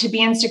wanted to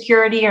be in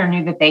security or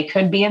knew that they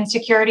could be in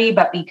security,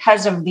 but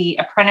because of the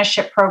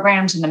apprenticeship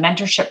programs and the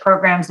mentorship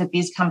programs that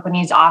these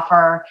companies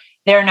offer,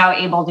 they're now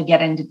able to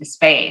get into the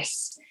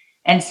space.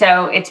 And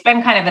so it's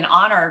been kind of an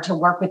honor to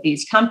work with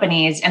these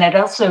companies. And it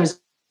also is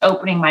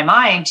opening my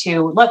mind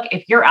to look,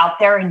 if you're out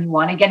there and you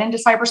want to get into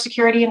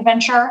cybersecurity and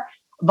venture,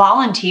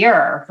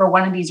 volunteer for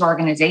one of these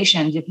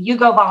organizations. If you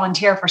go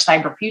volunteer for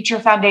Cyber Future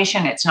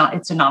Foundation, it's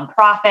a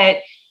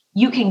nonprofit.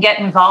 you can get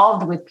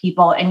involved with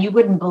people, and you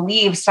wouldn't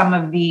believe some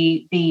of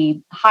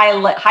the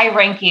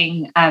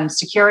high-ranking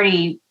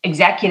security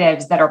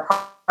executives that are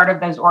part of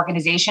those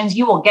organizations.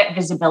 You will get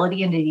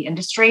visibility into the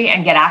industry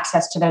and get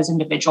access to those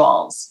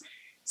individuals.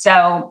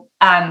 So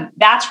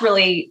that's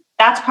probably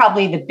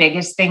the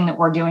biggest thing that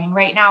we're doing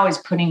right now, is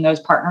putting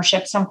those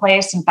partnerships in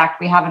place. In fact,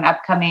 we have an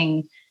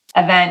upcoming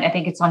event, I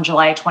think it's on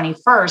July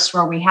 21st,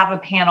 where we have a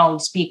panel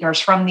of speakers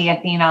from the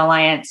Athena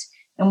Alliance,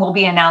 and we'll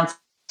be announcing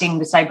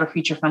the Cyber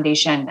Future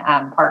Foundation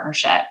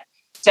partnership.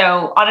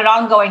 So on an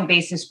ongoing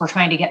basis, we're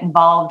trying to get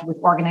involved with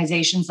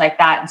organizations like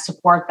that and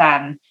support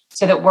them,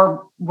 so that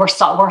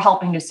we're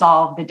helping to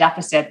solve the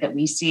deficit that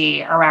we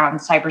see around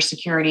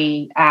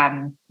cybersecurity,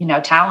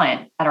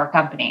 talent at our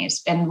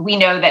companies. And we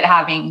know that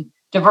having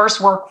diverse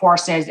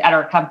workforces at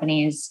our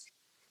companies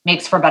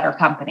makes for better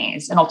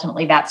companies, and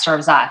ultimately that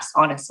serves us,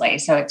 honestly.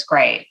 So it's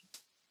great.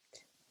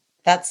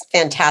 That's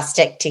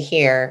fantastic to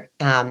hear.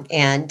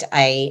 And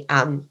I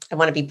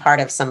want to be part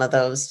of some of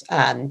those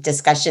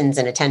discussions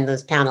and attend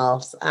those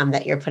panels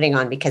that you're putting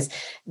on, because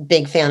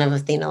big fan of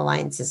Athena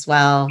Alliance as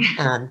well.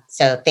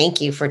 So thank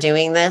you for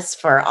doing this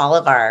for all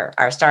of our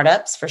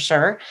startups, for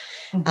sure.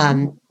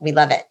 Mm-hmm. We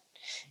love it.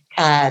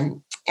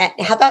 And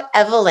how about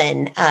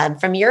Evelyn,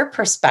 from your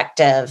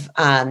perspective,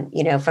 from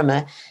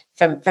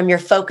your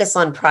focus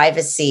on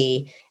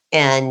privacy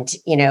and,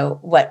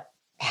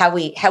 how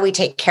we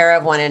take care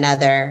of one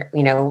another,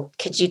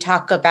 could you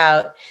talk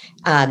about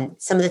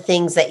some of the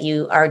things that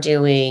you are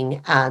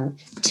doing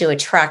to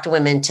attract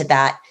women to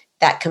that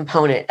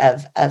component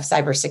of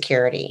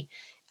cybersecurity?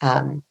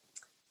 How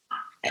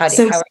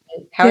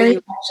are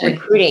you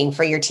recruiting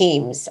for your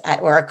teams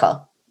at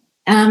Oracle?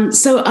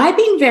 So I've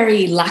been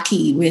very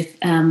lucky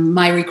with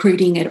my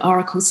recruiting at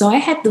Oracle. So I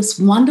had this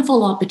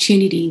wonderful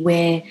opportunity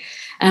where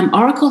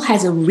Oracle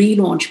has a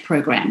relaunch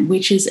program,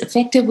 which is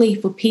effectively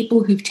for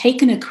people who've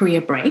taken a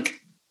career break.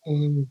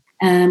 Mm.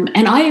 And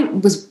I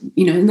was,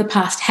 in the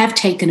past have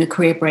taken a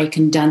career break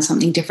and done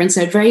something different.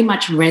 So it very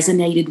much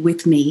resonated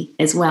with me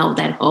as well,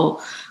 that whole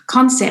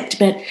concept.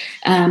 But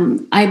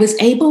I was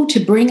able to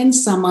bring in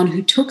someone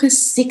who took a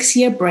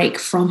 6-year break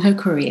from her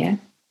career.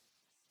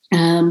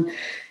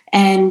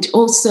 And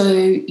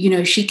also,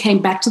 she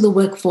came back to the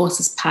workforce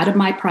as part of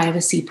my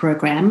privacy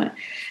program.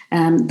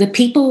 The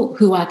people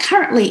who are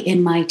currently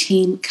in my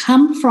team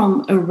come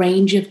from a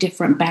range of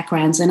different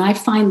backgrounds, and I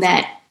find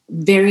that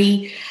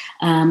very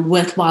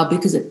worthwhile,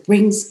 because it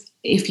brings,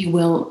 if you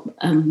will,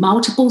 a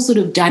multiple sort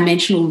of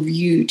dimensional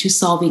view to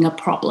solving a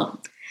problem.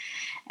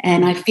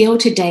 And I feel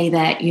today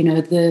that,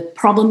 the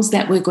problems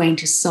that we're going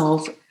to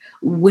solve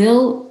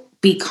will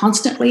be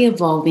constantly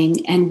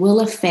evolving and will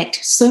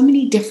affect so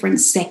many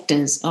different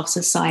sectors of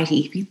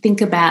society. If you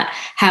think about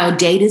how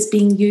data is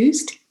being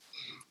used,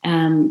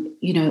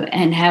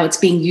 and how it's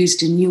being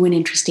used in new and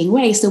interesting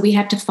ways. So we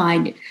have to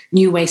find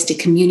new ways to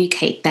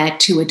communicate that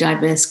to a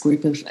diverse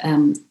group of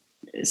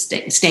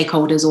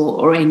stakeholders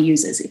or end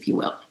users, if you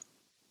will.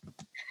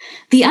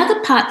 The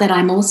other part that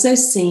I'm also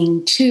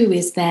seeing too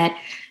is that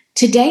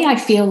today I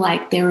feel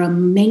like there are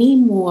many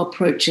more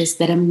approaches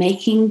that are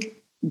making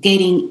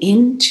getting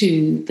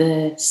into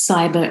the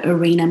cyber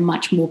arena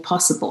much more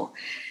possible.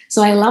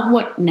 So I love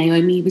what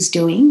Naomi was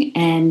doing,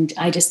 and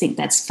I just think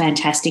that's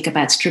fantastic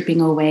about stripping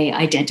away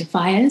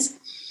identifiers.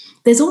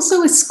 There's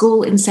also a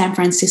school in San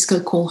Francisco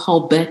called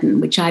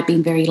Holberton, which I've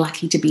been very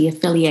lucky to be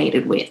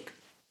affiliated with.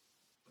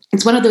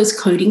 It's one of those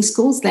coding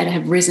schools that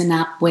have risen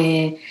up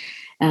where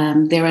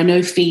there are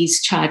no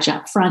fees charged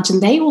up front, and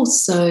they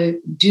also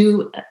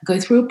do go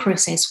through a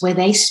process where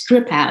they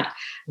strip out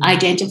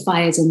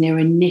identifiers in their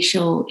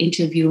initial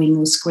interviewing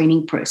or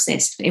screening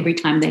process every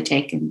time they're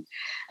taken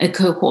a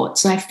cohort.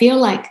 So I feel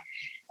like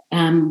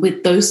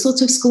with those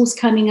sorts of schools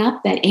coming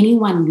up, that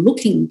anyone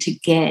looking to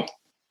get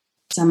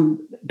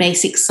some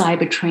basic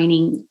cyber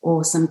training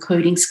or some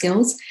coding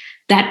skills,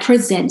 that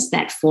presents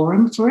that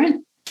forum for it.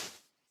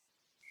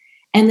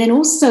 And then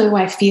also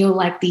I feel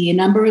like the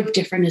number of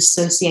different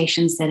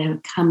associations that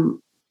have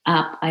come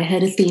up, I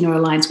heard Athena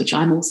Alliance, which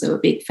I'm also a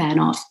big fan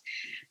of,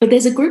 but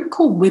there's a group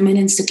called Women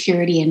in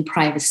Security and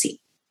Privacy.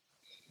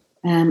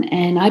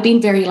 And I've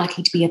been very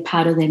lucky to be a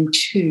part of them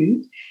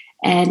too.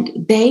 And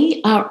they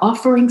are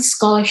offering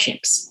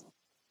scholarships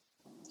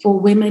for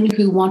women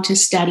who want to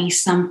study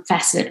some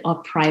facet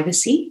of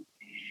privacy.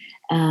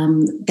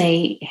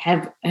 They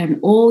have an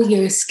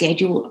all-year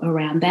schedule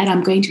around that.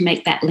 I'm going to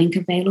make that link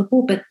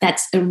available, but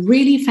that's a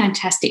really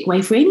fantastic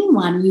way for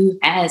anyone who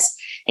has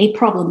a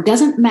problem.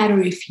 Doesn't matter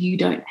if you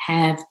don't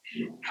have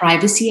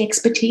privacy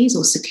expertise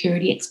or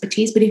security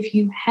expertise, but if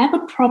you have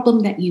a problem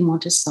that you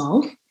want to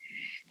solve,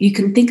 you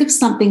can think of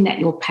something that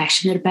you're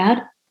passionate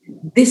about.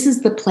 This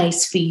is the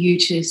place for you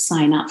to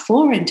sign up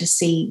for and to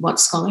see what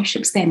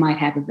scholarships they might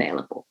have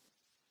available.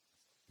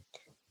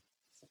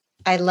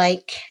 I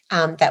like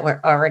that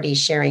we're already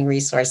sharing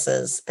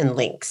resources and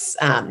links.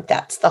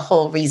 That's the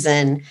whole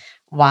reason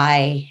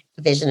why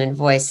Vision and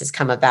Voice has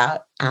come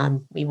about.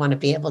 We want to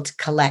be able to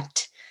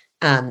collect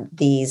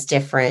these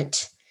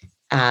different,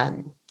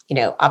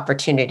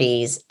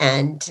 opportunities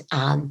and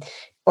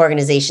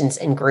organizations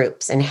and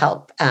groups and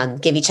help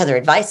give each other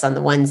advice on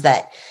the ones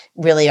that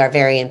really are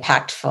very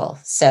impactful.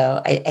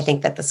 So I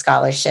think that the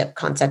scholarship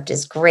concept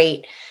is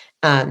great.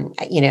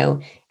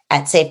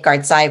 At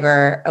Safeguard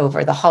Cyber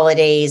over the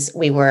holidays,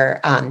 we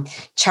were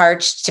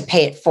charged to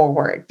pay it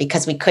forward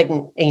because we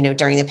couldn't,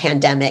 during the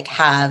pandemic,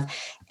 have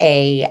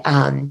a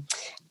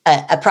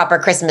proper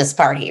Christmas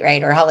party,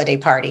 right, or holiday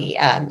party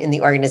in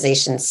the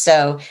organization.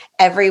 So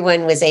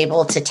everyone was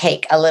able to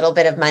take a little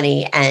bit of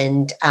money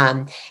and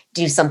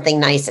do something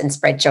nice and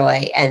spread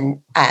joy.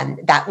 And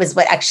that was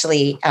what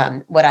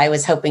I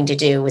was hoping to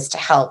do, was to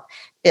help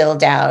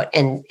build out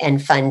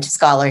and fund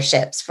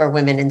scholarships for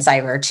women in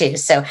cyber too.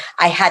 So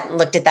I hadn't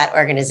looked at that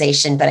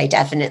organization, but I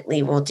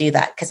definitely will do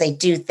that, because I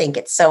do think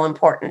it's so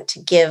important to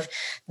give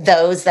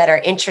those that are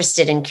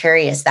interested and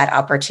curious that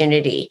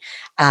opportunity.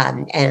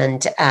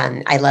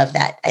 I love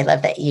that. I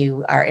love that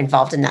you are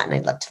involved in that, and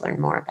I'd love to learn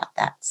more about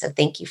that. So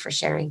thank you for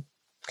sharing.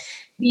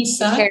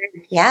 Lisa?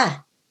 Yeah.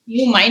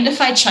 You mind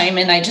if I chime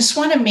in? I just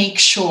want to make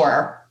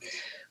sure,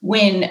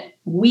 when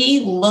we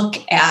look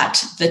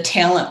at the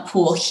talent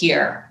pool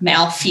here,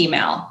 male,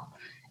 female,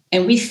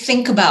 and we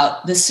think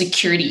about the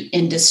security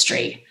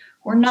industry,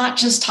 we're not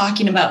just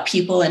talking about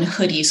people in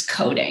hoodies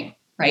coding,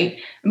 right?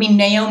 I mean,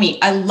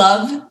 Naomi, I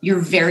love your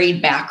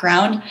varied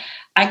background.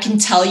 I can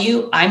tell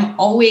you, I'm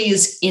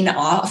always in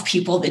awe of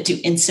people that do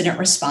incident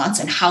response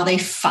and how they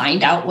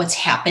find out what's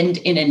happened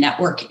in a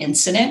network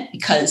incident,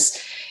 because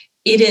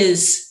it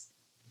is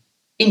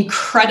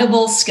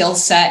incredible skill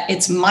set.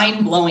 It's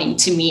mind-blowing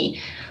to me.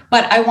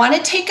 But I want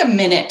to take a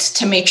minute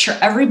to make sure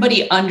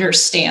everybody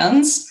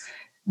understands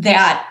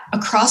that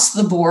across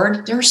the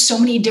board, there are so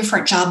many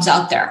different jobs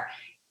out there.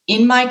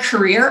 In my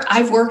career,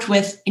 I've worked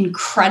with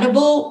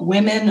incredible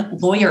women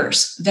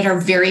lawyers that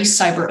are very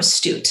cyber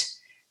astute,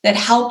 that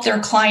help their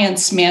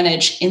clients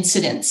manage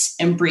incidents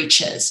and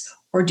breaches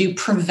or do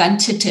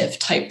preventative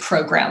type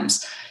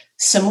programs.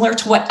 Similar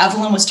to what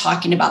Evelyn was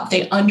talking about,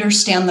 they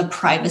understand the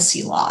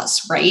privacy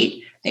laws, right?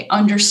 They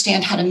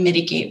understand how to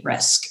mitigate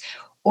risk.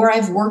 Or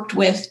I've worked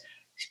with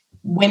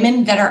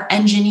women that are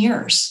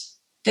engineers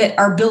that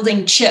are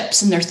building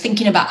chips, and they're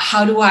thinking about,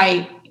 how do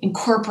I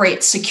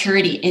incorporate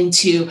security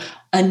into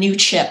a new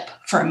chip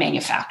for a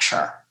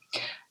manufacturer?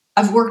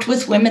 I've worked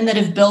with women that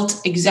have built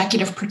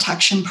executive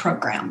protection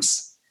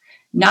programs,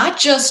 not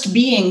just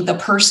being the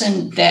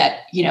person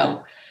that,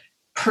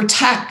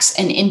 protects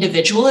an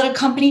individual at a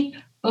company,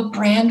 but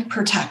brand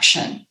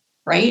protection,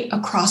 right?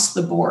 Across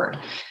the board.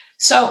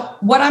 So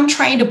what I'm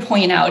trying to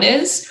point out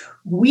is,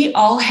 we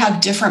all have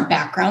different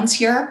backgrounds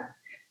here.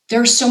 There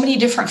are so many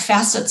different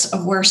facets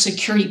of where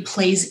security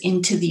plays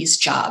into these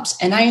jobs.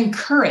 And I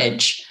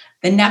encourage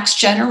the next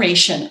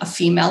generation of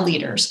female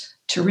leaders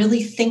to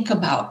really think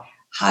about,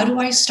 how do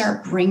I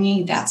start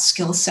bringing that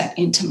skill set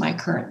into my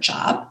current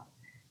job?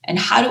 And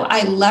how do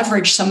I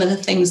leverage some of the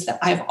things that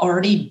I've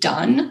already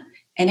done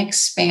and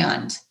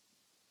expand?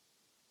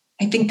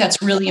 I think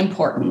that's really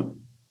important.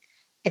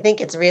 I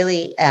think it's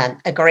really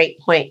a great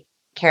point,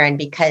 Karen,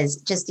 because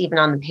just even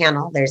on the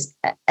panel, there's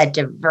a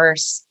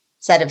diverse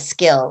set of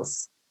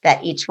skills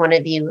that each one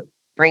of you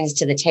brings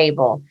to the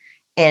table.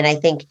 And I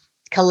think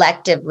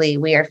collectively,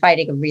 we are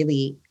fighting a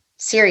really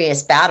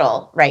serious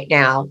battle right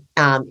now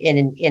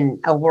in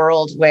a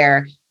world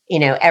where,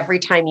 every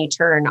time you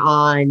turn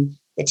on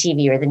the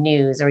TV or the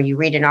news, or you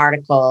read an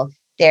article,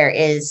 there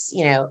is,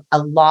 a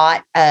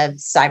lot of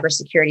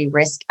cybersecurity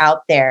risk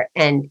out there.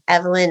 And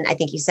Evelyn, I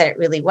think you said it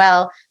really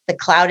well. The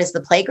cloud is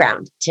the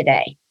playground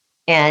today.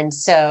 And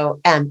so,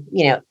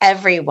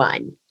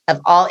 everyone of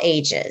all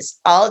ages,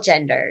 all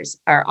genders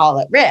are all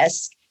at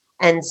risk.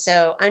 And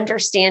so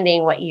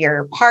understanding what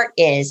your part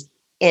is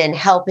in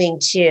helping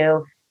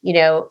to,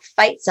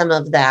 fight some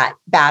of that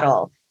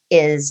battle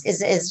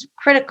is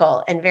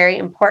critical and very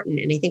important.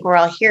 And I think we're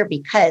all here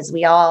because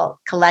we all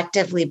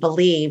collectively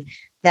believe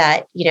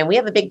that, we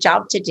have a big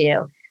job to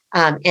do.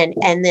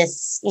 And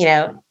this,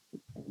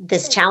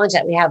 this challenge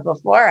that we have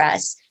before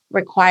us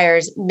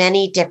requires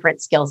many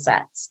different skill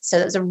sets. So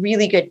that's a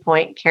really good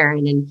point,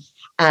 Karen.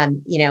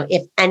 And,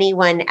 if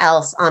anyone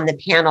else on the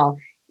panel,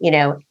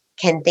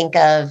 can think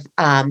of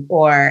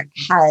or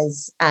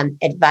has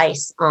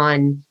advice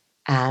on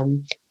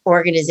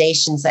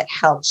organizations that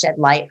help shed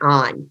light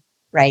on,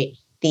 right,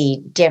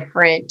 the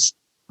different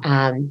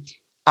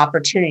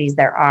opportunities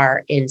there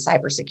are in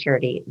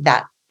cybersecurity,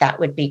 that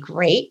would be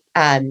great.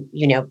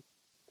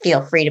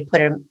 Feel free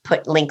to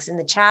put links in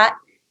the chat.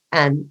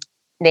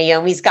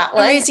 Naomi's got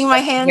one. I'm raising my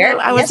hand. Here.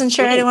 I wasn't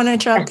sure. I didn't want to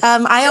interrupt.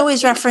 I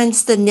always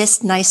reference the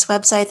NIST NICE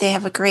website. They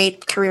have a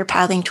great career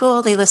pathing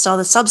tool. They list all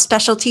the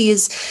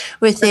subspecialties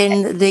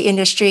within the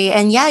industry.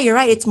 And yeah, you're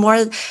right. It's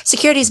more,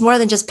 security is more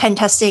than just pen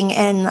testing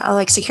and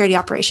like security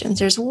operations.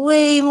 There's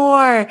way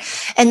more.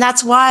 And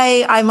that's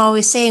why I'm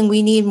always saying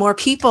we need more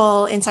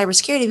people in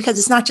cybersecurity, because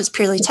it's not just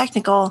purely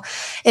technical.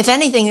 If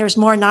anything, there's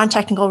more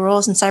non-technical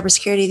roles in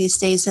cybersecurity these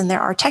days than there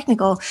are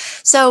technical.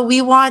 So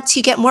we want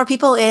to get more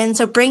people in.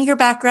 So bring your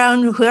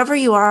background, whoever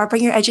you are,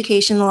 bring your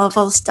education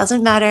levels,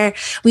 doesn't matter.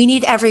 We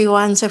need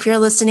everyone. So if you're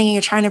listening and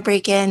you're trying to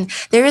break in,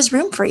 there is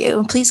room for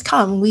you. Please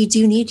come. We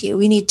do need you.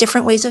 We need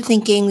different ways of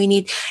thinking. We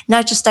need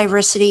not just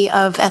diversity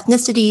of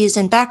ethnicities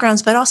and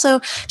backgrounds, but also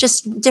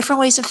just different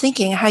ways of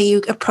thinking, how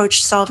you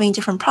approach solving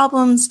different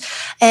problems,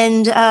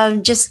 and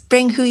just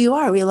bring who you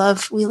are. We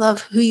love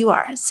who you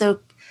are. So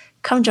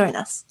come join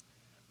us.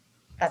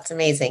 That's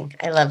amazing.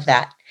 I love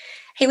that.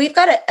 Hey, we've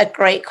got a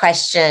great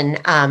question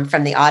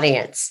from the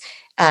audience.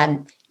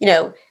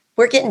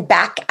 We're getting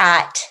back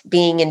at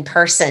being in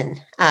person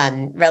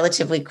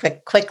relatively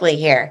quickly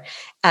here.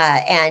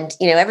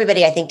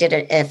 Everybody, I think, did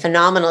a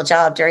phenomenal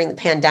job during the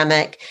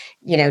pandemic,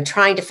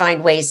 trying to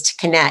find ways to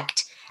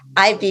connect.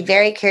 I'd be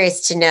very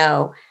curious to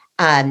know,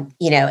 and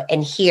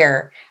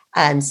hear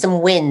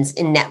some wins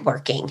in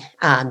networking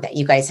that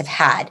you guys have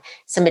had,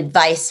 some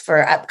advice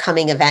for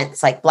upcoming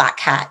events like Black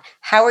Hat.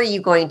 How are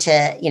you going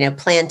to,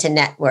 plan to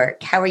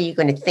network? How are you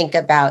going to think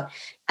about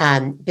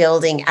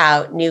building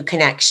out new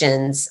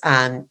connections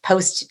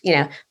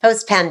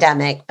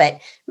post-pandemic, but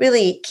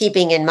really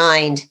keeping in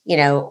mind,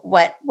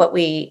 what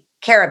we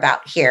care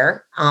about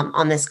here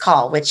on this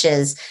call, which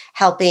is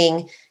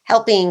helping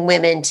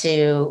women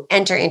to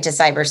enter into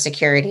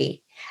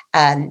cybersecurity,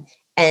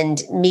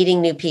 and meeting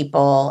new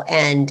people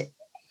and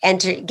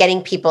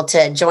getting people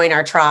to join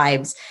our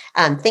tribes.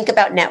 Think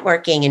about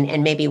networking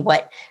and maybe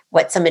what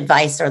some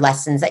advice or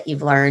lessons that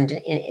you've learned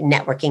in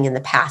networking in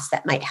the past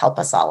that might help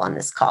us all on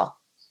this call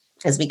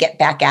as we get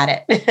back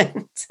at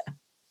it.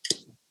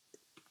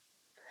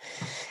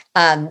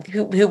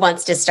 Who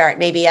wants to start?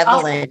 Maybe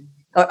Evelyn.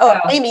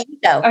 Amy, you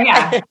go. Oh,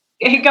 yeah.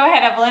 Go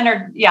ahead, Evelyn,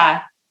 or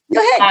yeah.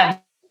 Go ahead.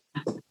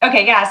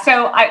 Okay, yeah.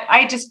 So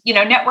I just,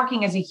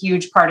 networking is a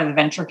huge part of the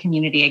venture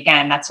community.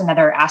 Again, that's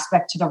another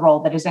aspect to the role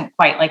that isn't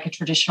quite like a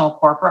traditional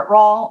corporate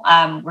role,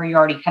 where you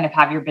already kind of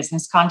have your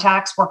business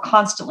contacts. We're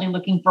constantly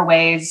looking for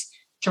ways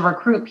to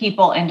recruit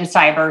people into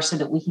cyber so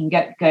that we can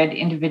get good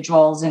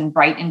individuals and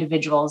bright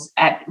individuals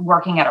at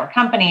working at our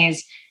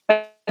companies.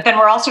 But then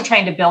we're also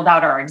trying to build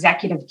out our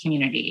executive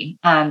community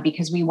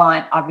because we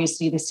want,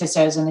 obviously, the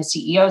CISOs and the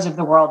CEOs of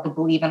the world to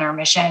believe in our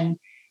mission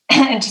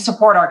and to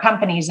support our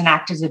companies and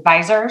act as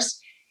advisors.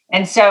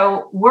 And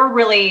so we're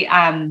really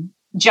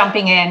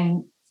jumping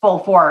in full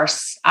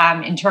force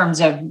in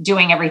terms of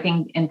doing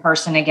everything in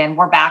person. Again,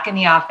 we're back in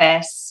the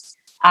office.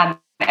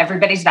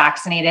 Everybody's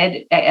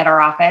vaccinated at our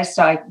office,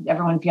 so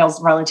everyone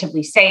feels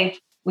relatively safe.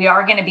 We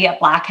are going to be at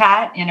Black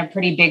Hat in a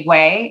pretty big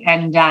way.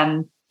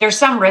 And there's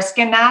some risk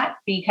in that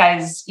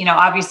because,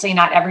 obviously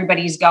not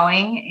everybody's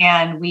going.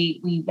 And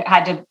we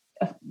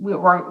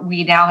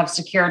now have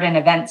secured an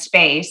event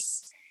space.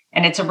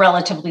 And it's a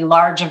relatively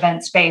large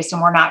event space,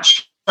 and we're not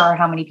sure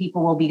how many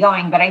people will be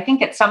going. But I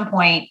think at some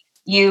point,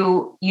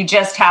 you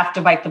just have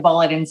to bite the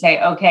bullet and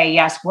say, okay,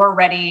 yes, we're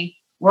ready.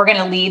 We're going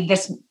to lead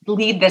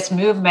this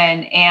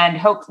movement, and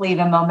hopefully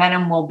the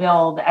momentum will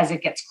build as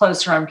it gets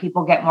closer and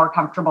people get more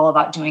comfortable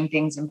about doing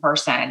things in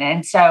person.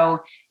 And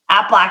so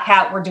at Black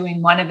Hat, we're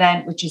doing one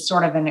event, which is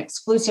sort of an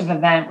exclusive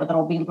event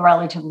that'll be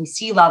relatively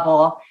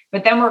C-level.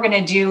 But then we're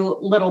going to do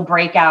little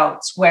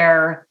breakouts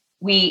where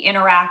we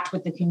interact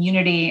with the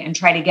community and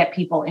try to get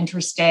people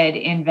interested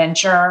in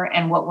venture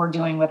and what we're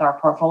doing with our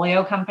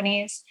portfolio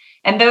companies.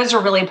 And those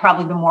are really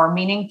probably the more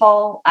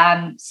meaningful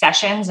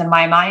sessions in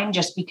my mind,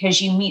 just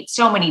because you meet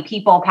so many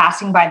people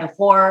passing by the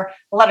floor.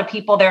 A lot of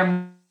people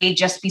there may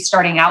just be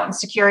starting out in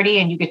security,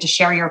 and you get to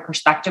share your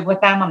perspective with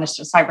them on the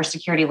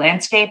cybersecurity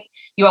landscape.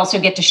 You also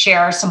get to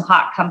share some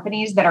hot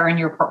companies that are in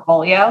your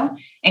portfolio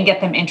and get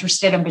them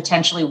interested in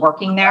potentially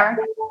working there.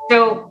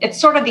 So it's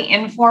sort of the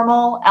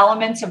informal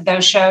elements of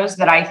those shows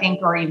that I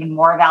think are even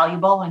more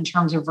valuable in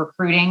terms of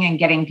recruiting and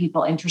getting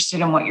people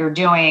interested in what you're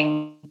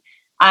doing.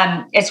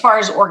 As far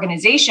as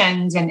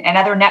organizations and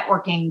other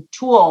networking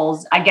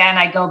tools, again,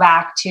 I go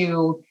back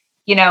to,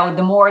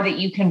 the more that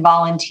you can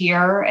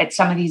volunteer at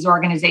some of these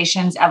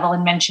organizations.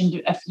 Evelyn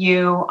mentioned a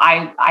few.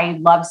 I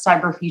love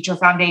Cyber Future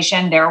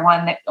Foundation. They're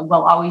one that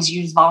will always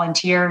use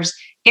volunteers.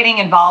 Getting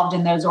involved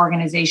in those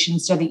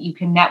organizations so that you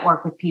can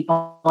network with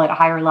people at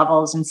higher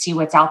levels and see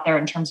what's out there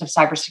in terms of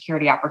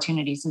cybersecurity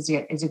opportunities is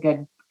a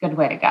good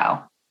way to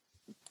go.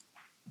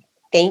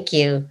 Thank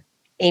you.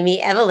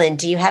 Amy, Evelyn,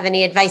 do you have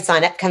any advice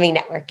on upcoming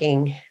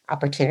networking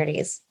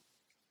opportunities?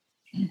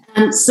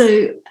 I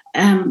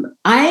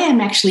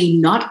am actually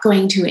not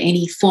going to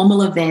any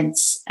formal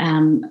events.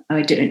 But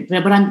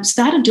I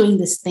started doing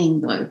this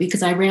thing though,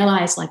 because I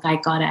realized I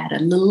got a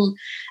little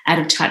out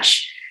of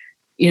touch,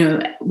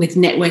 with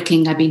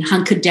networking. I've been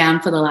hunkered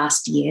down for the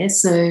last year.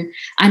 So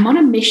I'm on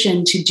a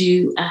mission to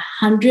do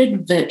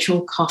 100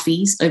 virtual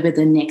coffees over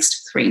the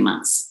next 3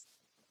 months.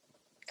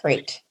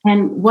 Great.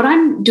 And what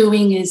I'm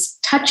doing is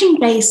touching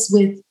base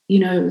with,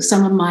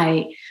 some of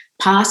my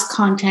past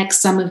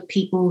contacts, some of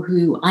people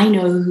who I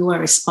know who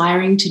are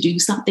aspiring to do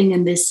something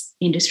in this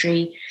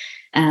industry,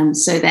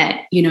 so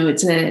that,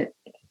 it's a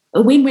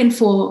win-win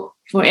for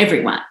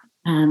everyone,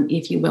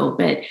 if you will.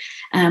 But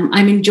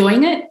I'm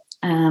enjoying it.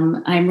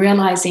 I'm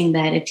realizing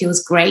that it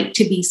feels great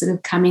to be sort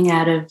of coming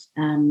out of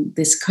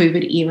this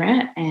COVID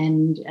era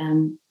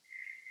and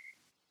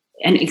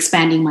and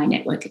expanding my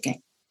network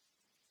again.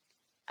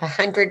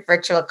 100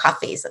 virtual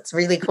coffees. That's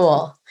really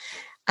cool.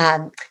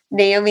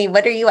 Naomi,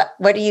 what are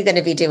you going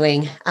to be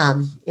doing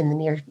in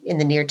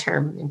the near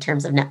term in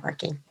terms of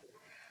networking?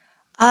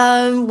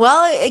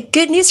 Well,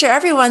 good news for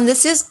everyone.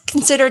 This is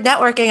considered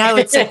networking, I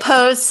would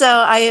suppose. So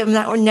I am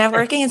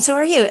networking, and so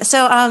are you.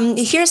 So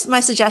here's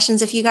my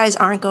suggestions. If you guys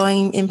aren't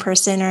going in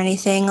person or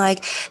anything,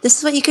 like this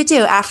is what you could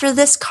do. After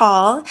this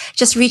call,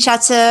 just reach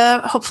out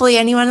to hopefully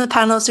anyone in the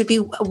panelists would be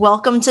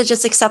welcome to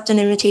just accept an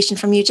invitation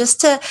from you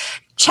just to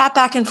chat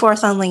back and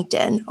forth on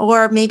LinkedIn,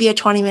 or maybe a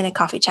 20-minute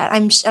coffee chat.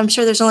 I'm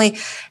sure there's only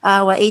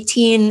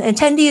 18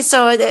 attendees,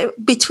 so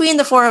between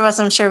the four of us,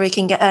 I'm sure we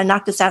can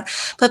knock this out.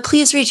 But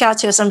please reach out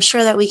to us. I'm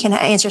sure that we can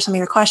answer some of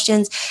your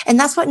questions. And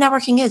that's what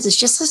networking is. It's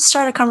just to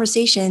start a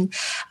conversation.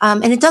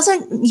 And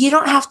you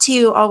don't have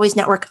to always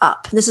network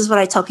up. This is what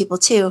I tell people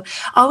too.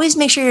 Always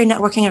make sure you're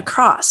networking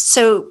across.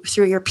 So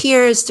through your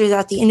peers,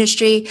 throughout the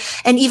industry,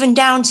 and even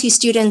down to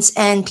students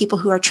and people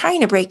who are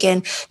trying to break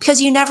in,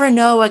 because you never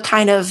know what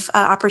kind of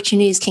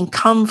opportunities can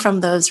come from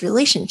those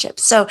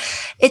relationships. So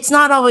it's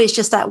not always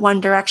just that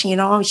one direction. You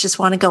don't always just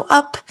want to go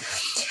up,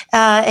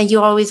 and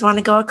you always want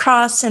to go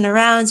across and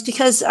around,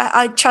 because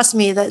I trust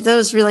me that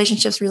those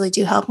relationships really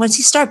do help. Once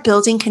you start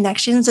building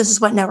connections, this is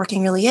what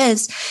networking really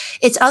is.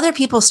 It's other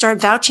people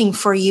start vouching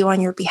for you on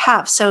your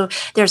behalf. So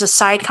there's a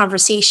side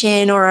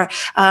conversation or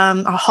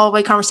a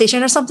hallway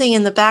conversation or something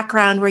in the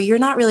background where you're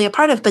not really a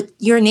part of, but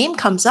your name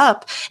comes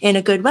up in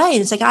a good way.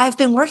 And it's like, I've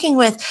been working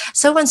with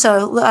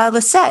so-and-so,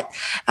 Lisette.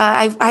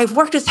 I've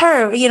worked with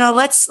her,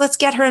 let's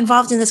get her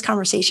involved in this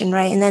conversation,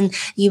 right? And then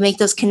you make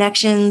those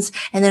connections,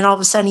 and then all of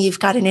a sudden you've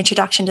got an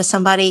introduction to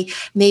somebody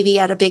maybe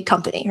at a big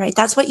company, right?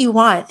 That's what you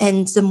want.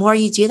 And the more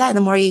you do that,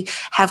 the more you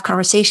have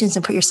conversations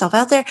and put yourself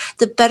out there,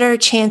 the better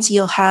chance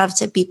you'll have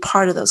to be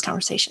part of those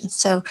conversations.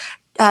 So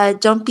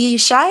don't be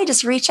shy,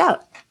 just reach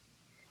out.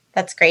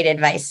 That's great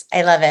advice.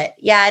 I love it.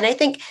 Yeah. And I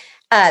think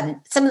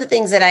some of the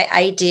things that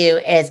I do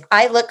is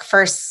I look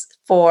first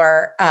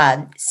for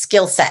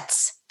skill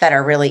sets that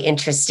are really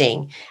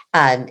interesting.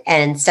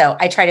 And so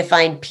I try to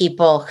find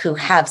people who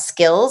have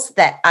skills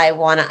that I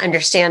want to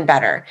understand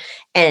better.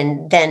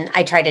 And then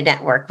I try to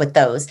network with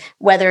those,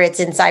 whether it's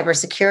in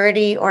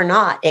cybersecurity or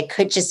not. It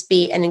could just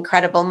be an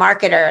incredible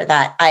marketer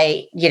that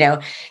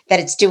that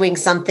it's doing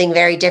something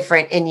very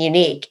different and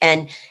unique.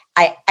 And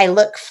I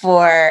look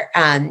for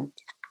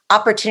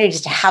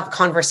opportunities to have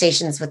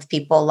conversations with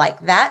people like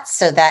that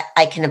so that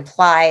I can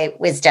apply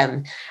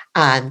wisdom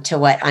to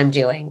what I'm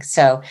doing.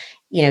 So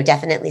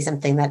definitely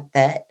something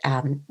that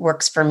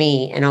works for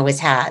me and always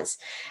has.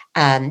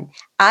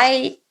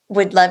 I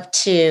would love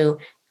to,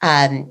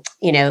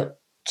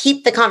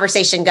 keep the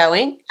conversation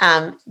going.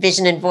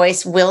 Vision and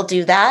Voice will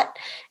do that.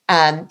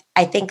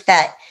 I think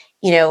that,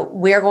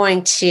 we're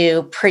going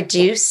to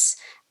produce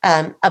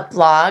a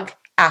blog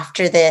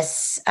after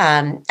this,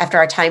 after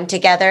our time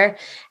together,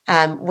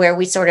 where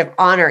we sort of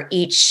honor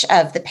each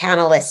of the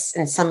panelists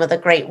and some of the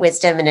great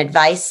wisdom and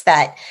advice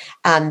that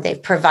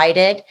they've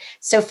provided.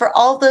 So for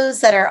all those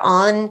that are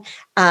on,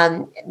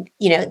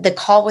 the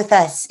call with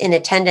us in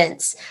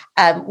attendance,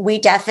 we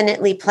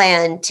definitely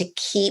plan to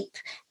keep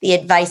the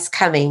advice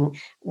coming.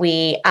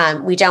 We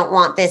don't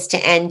want this to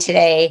end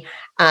today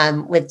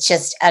with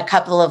just a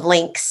couple of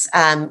links.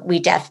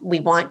 We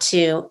want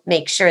to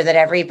make sure that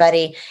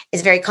everybody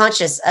is very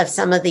conscious of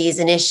some of these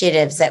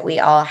initiatives that we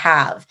all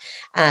have.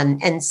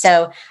 And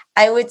so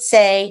I would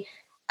say,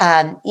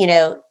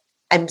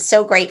 I'm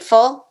so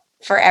grateful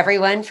for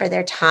everyone for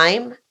their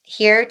time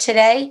here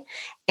today.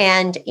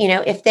 And,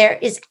 if there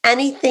is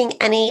anything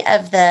any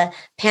of the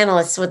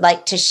panelists would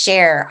like to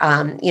share,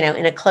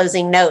 in a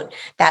closing note,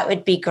 that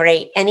would be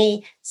great.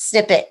 Any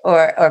snippet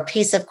or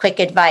piece of quick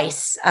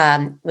advice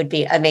would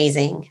be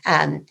amazing.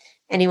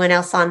 Anyone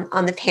else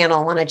on the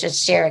panel want to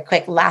just share a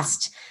quick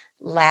last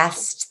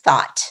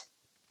thought?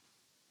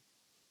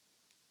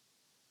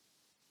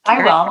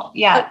 I will.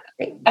 Yeah.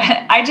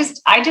 I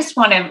just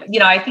want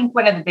to, I think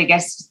one of the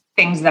biggest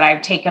things that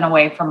I've taken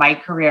away from my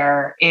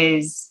career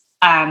is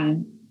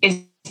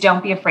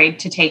don't be afraid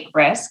to take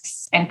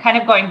risks. And kind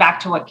of going back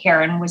to what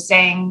Karen was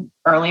saying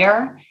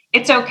earlier,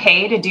 it's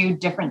okay to do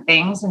different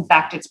things. In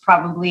fact, it's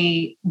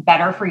probably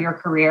better for your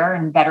career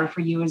and better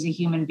for you as a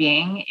human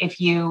being if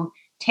you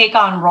take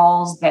on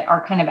roles that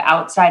are kind of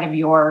outside of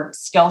your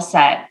skill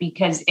set,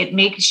 because it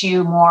makes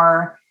you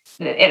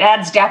it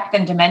adds depth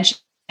and dimension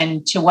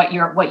to what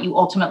you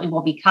ultimately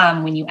will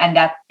become when you end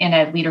up in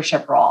a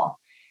leadership role.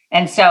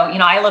 And so,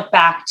 I look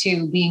back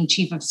to being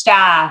chief of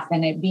staff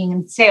and it being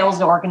in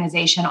sales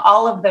organization.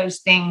 All of those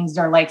things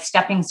are like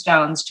stepping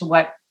stones to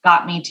what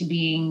got me to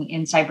being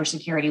in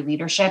cybersecurity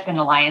leadership and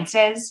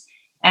alliances.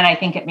 And I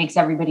think it makes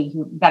everybody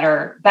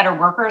better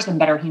workers and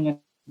better human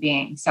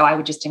beings. So I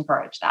would just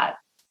encourage that.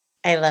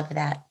 I love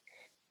that.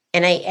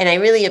 And I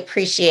really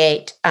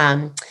appreciate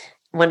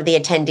one of the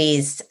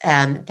attendees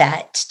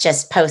that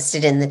just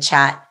posted in the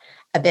chat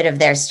a bit of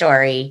their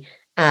story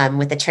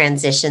with the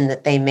transition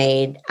that they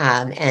made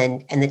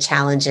and the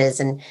challenges.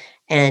 And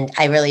And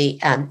I really,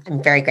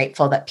 I'm very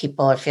grateful that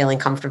people are feeling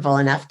comfortable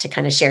enough to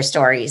kind of share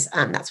stories.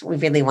 That's what we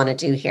really want to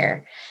do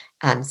here.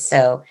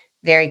 So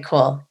very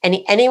cool.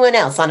 Anyone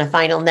else on a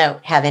final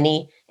note have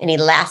any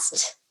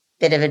last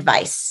bit of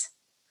advice?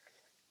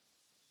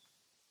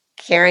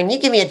 Karen, you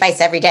give me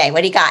advice every day.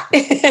 What do you got?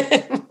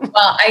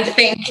 Well, I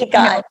think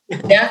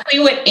definitely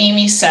what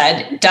Amy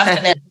said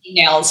definitely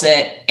nails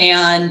it.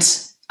 And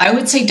I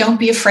would say, don't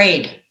be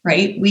afraid,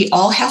 right? We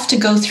all have to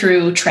go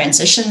through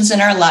transitions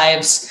in our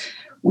lives.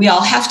 We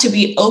all have to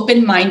be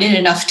open-minded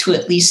enough to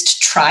at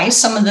least try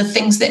some of the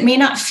things that may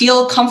not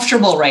feel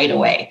comfortable right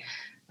away.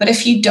 But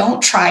if you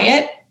don't try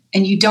it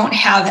and you don't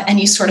have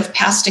any sort of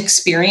past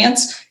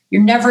experience,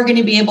 you're never going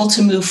to be able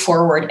to move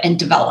forward and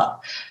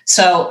develop.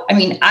 So, I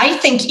mean, I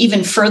think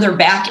even further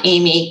back,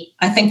 Amy,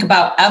 I think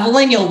about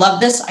Evelyn, you'll love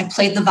this. I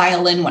played the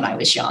violin when I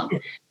was young.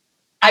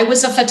 I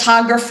was a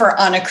photographer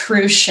on a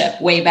cruise ship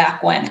way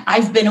back when.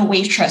 I've been a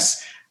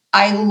waitress.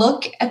 I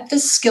look at the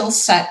skill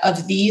set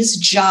of these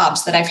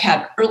jobs that I've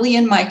had early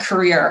in my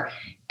career,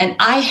 and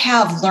I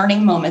have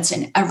learning moments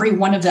in every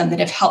one of them that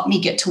have helped me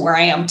get to where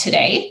I am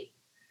today,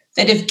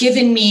 that have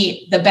given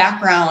me the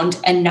background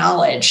and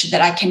knowledge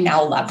that I can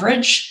now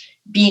leverage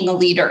being a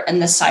leader in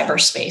the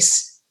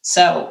cyberspace.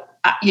 So,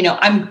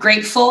 I'm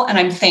grateful and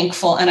I'm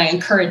thankful, and I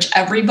encourage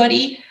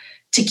everybody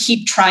to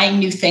keep trying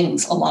new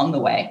things along the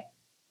way.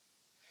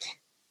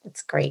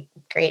 That's great.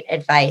 Great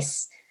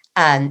advice.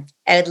 I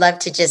would love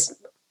to just,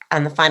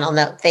 on the final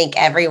note, thank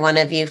every one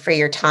of you for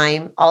your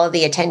time, all of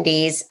the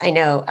attendees. I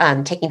know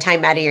taking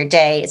time out of your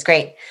day is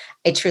great.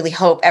 I truly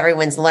hope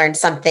everyone's learned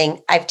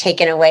something. I've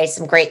taken away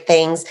some great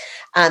things.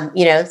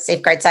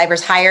 Safeguard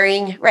Cyber's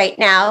hiring right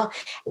now.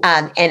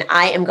 And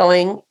I am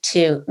going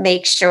to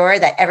make sure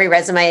that every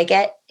resume I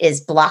get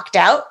is blocked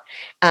out.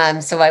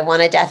 So I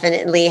want to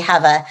definitely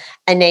have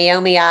a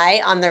Naomi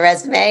eye on the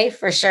resume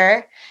for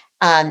sure.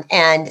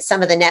 And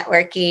some of the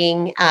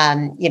networking,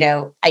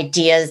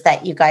 ideas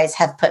that you guys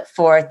have put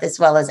forth,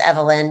 as well as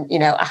Evelyn,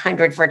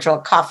 100 virtual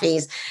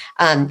coffees,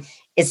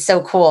 is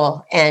so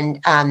cool.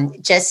 And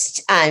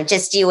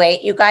just you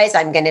wait, you guys.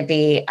 I'm going to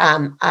be,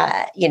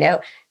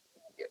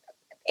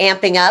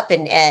 amping up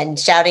and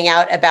shouting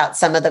out about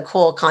some of the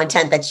cool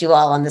content that you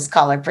all on this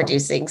call are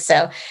producing.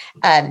 So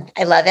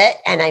I love it,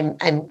 and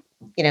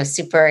I'm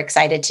super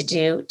excited to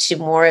do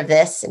more of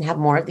this and have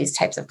more of these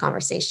types of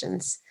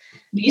conversations.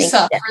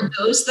 Lisa, for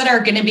those that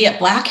are going to be at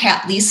Black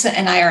Hat, Lisa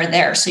and I are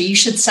there. So you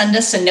should send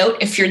us a note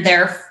if you're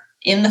there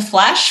in the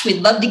flesh.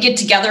 We'd love to get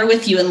together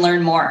with you and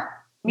learn more.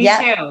 Me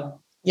too.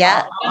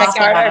 Yeah. Check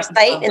out our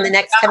site in the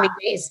next coming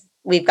days.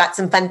 We've got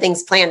some fun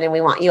things planned, and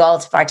we want you all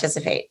to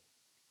participate.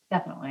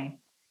 Definitely.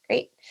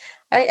 Great.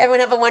 All right, everyone,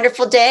 have a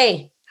wonderful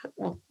day.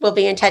 We'll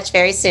be in touch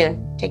very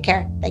soon. Take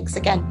care. Thanks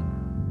again.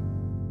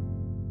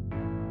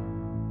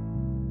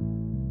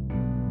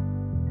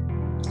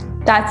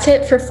 That's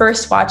it for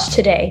First Watch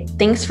today.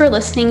 Thanks for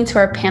listening to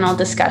our panel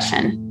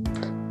discussion.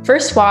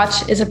 First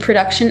Watch is a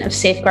production of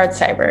Safeguard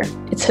Cyber.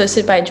 It's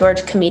hosted by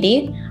George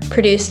Comiti,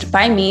 produced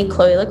by me,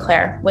 Chloe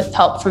LeClaire, with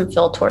help from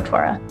Phil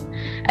Tortora.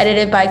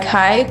 Edited by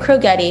Kai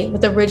Kroghetti,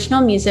 with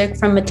original music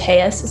from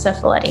Mateus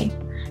Zeffaletti.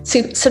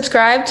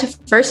 Subscribe to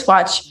First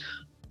Watch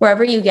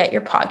wherever you get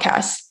your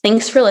podcasts.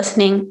 Thanks for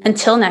listening.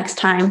 Until next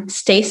time,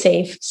 stay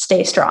safe,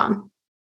 stay strong.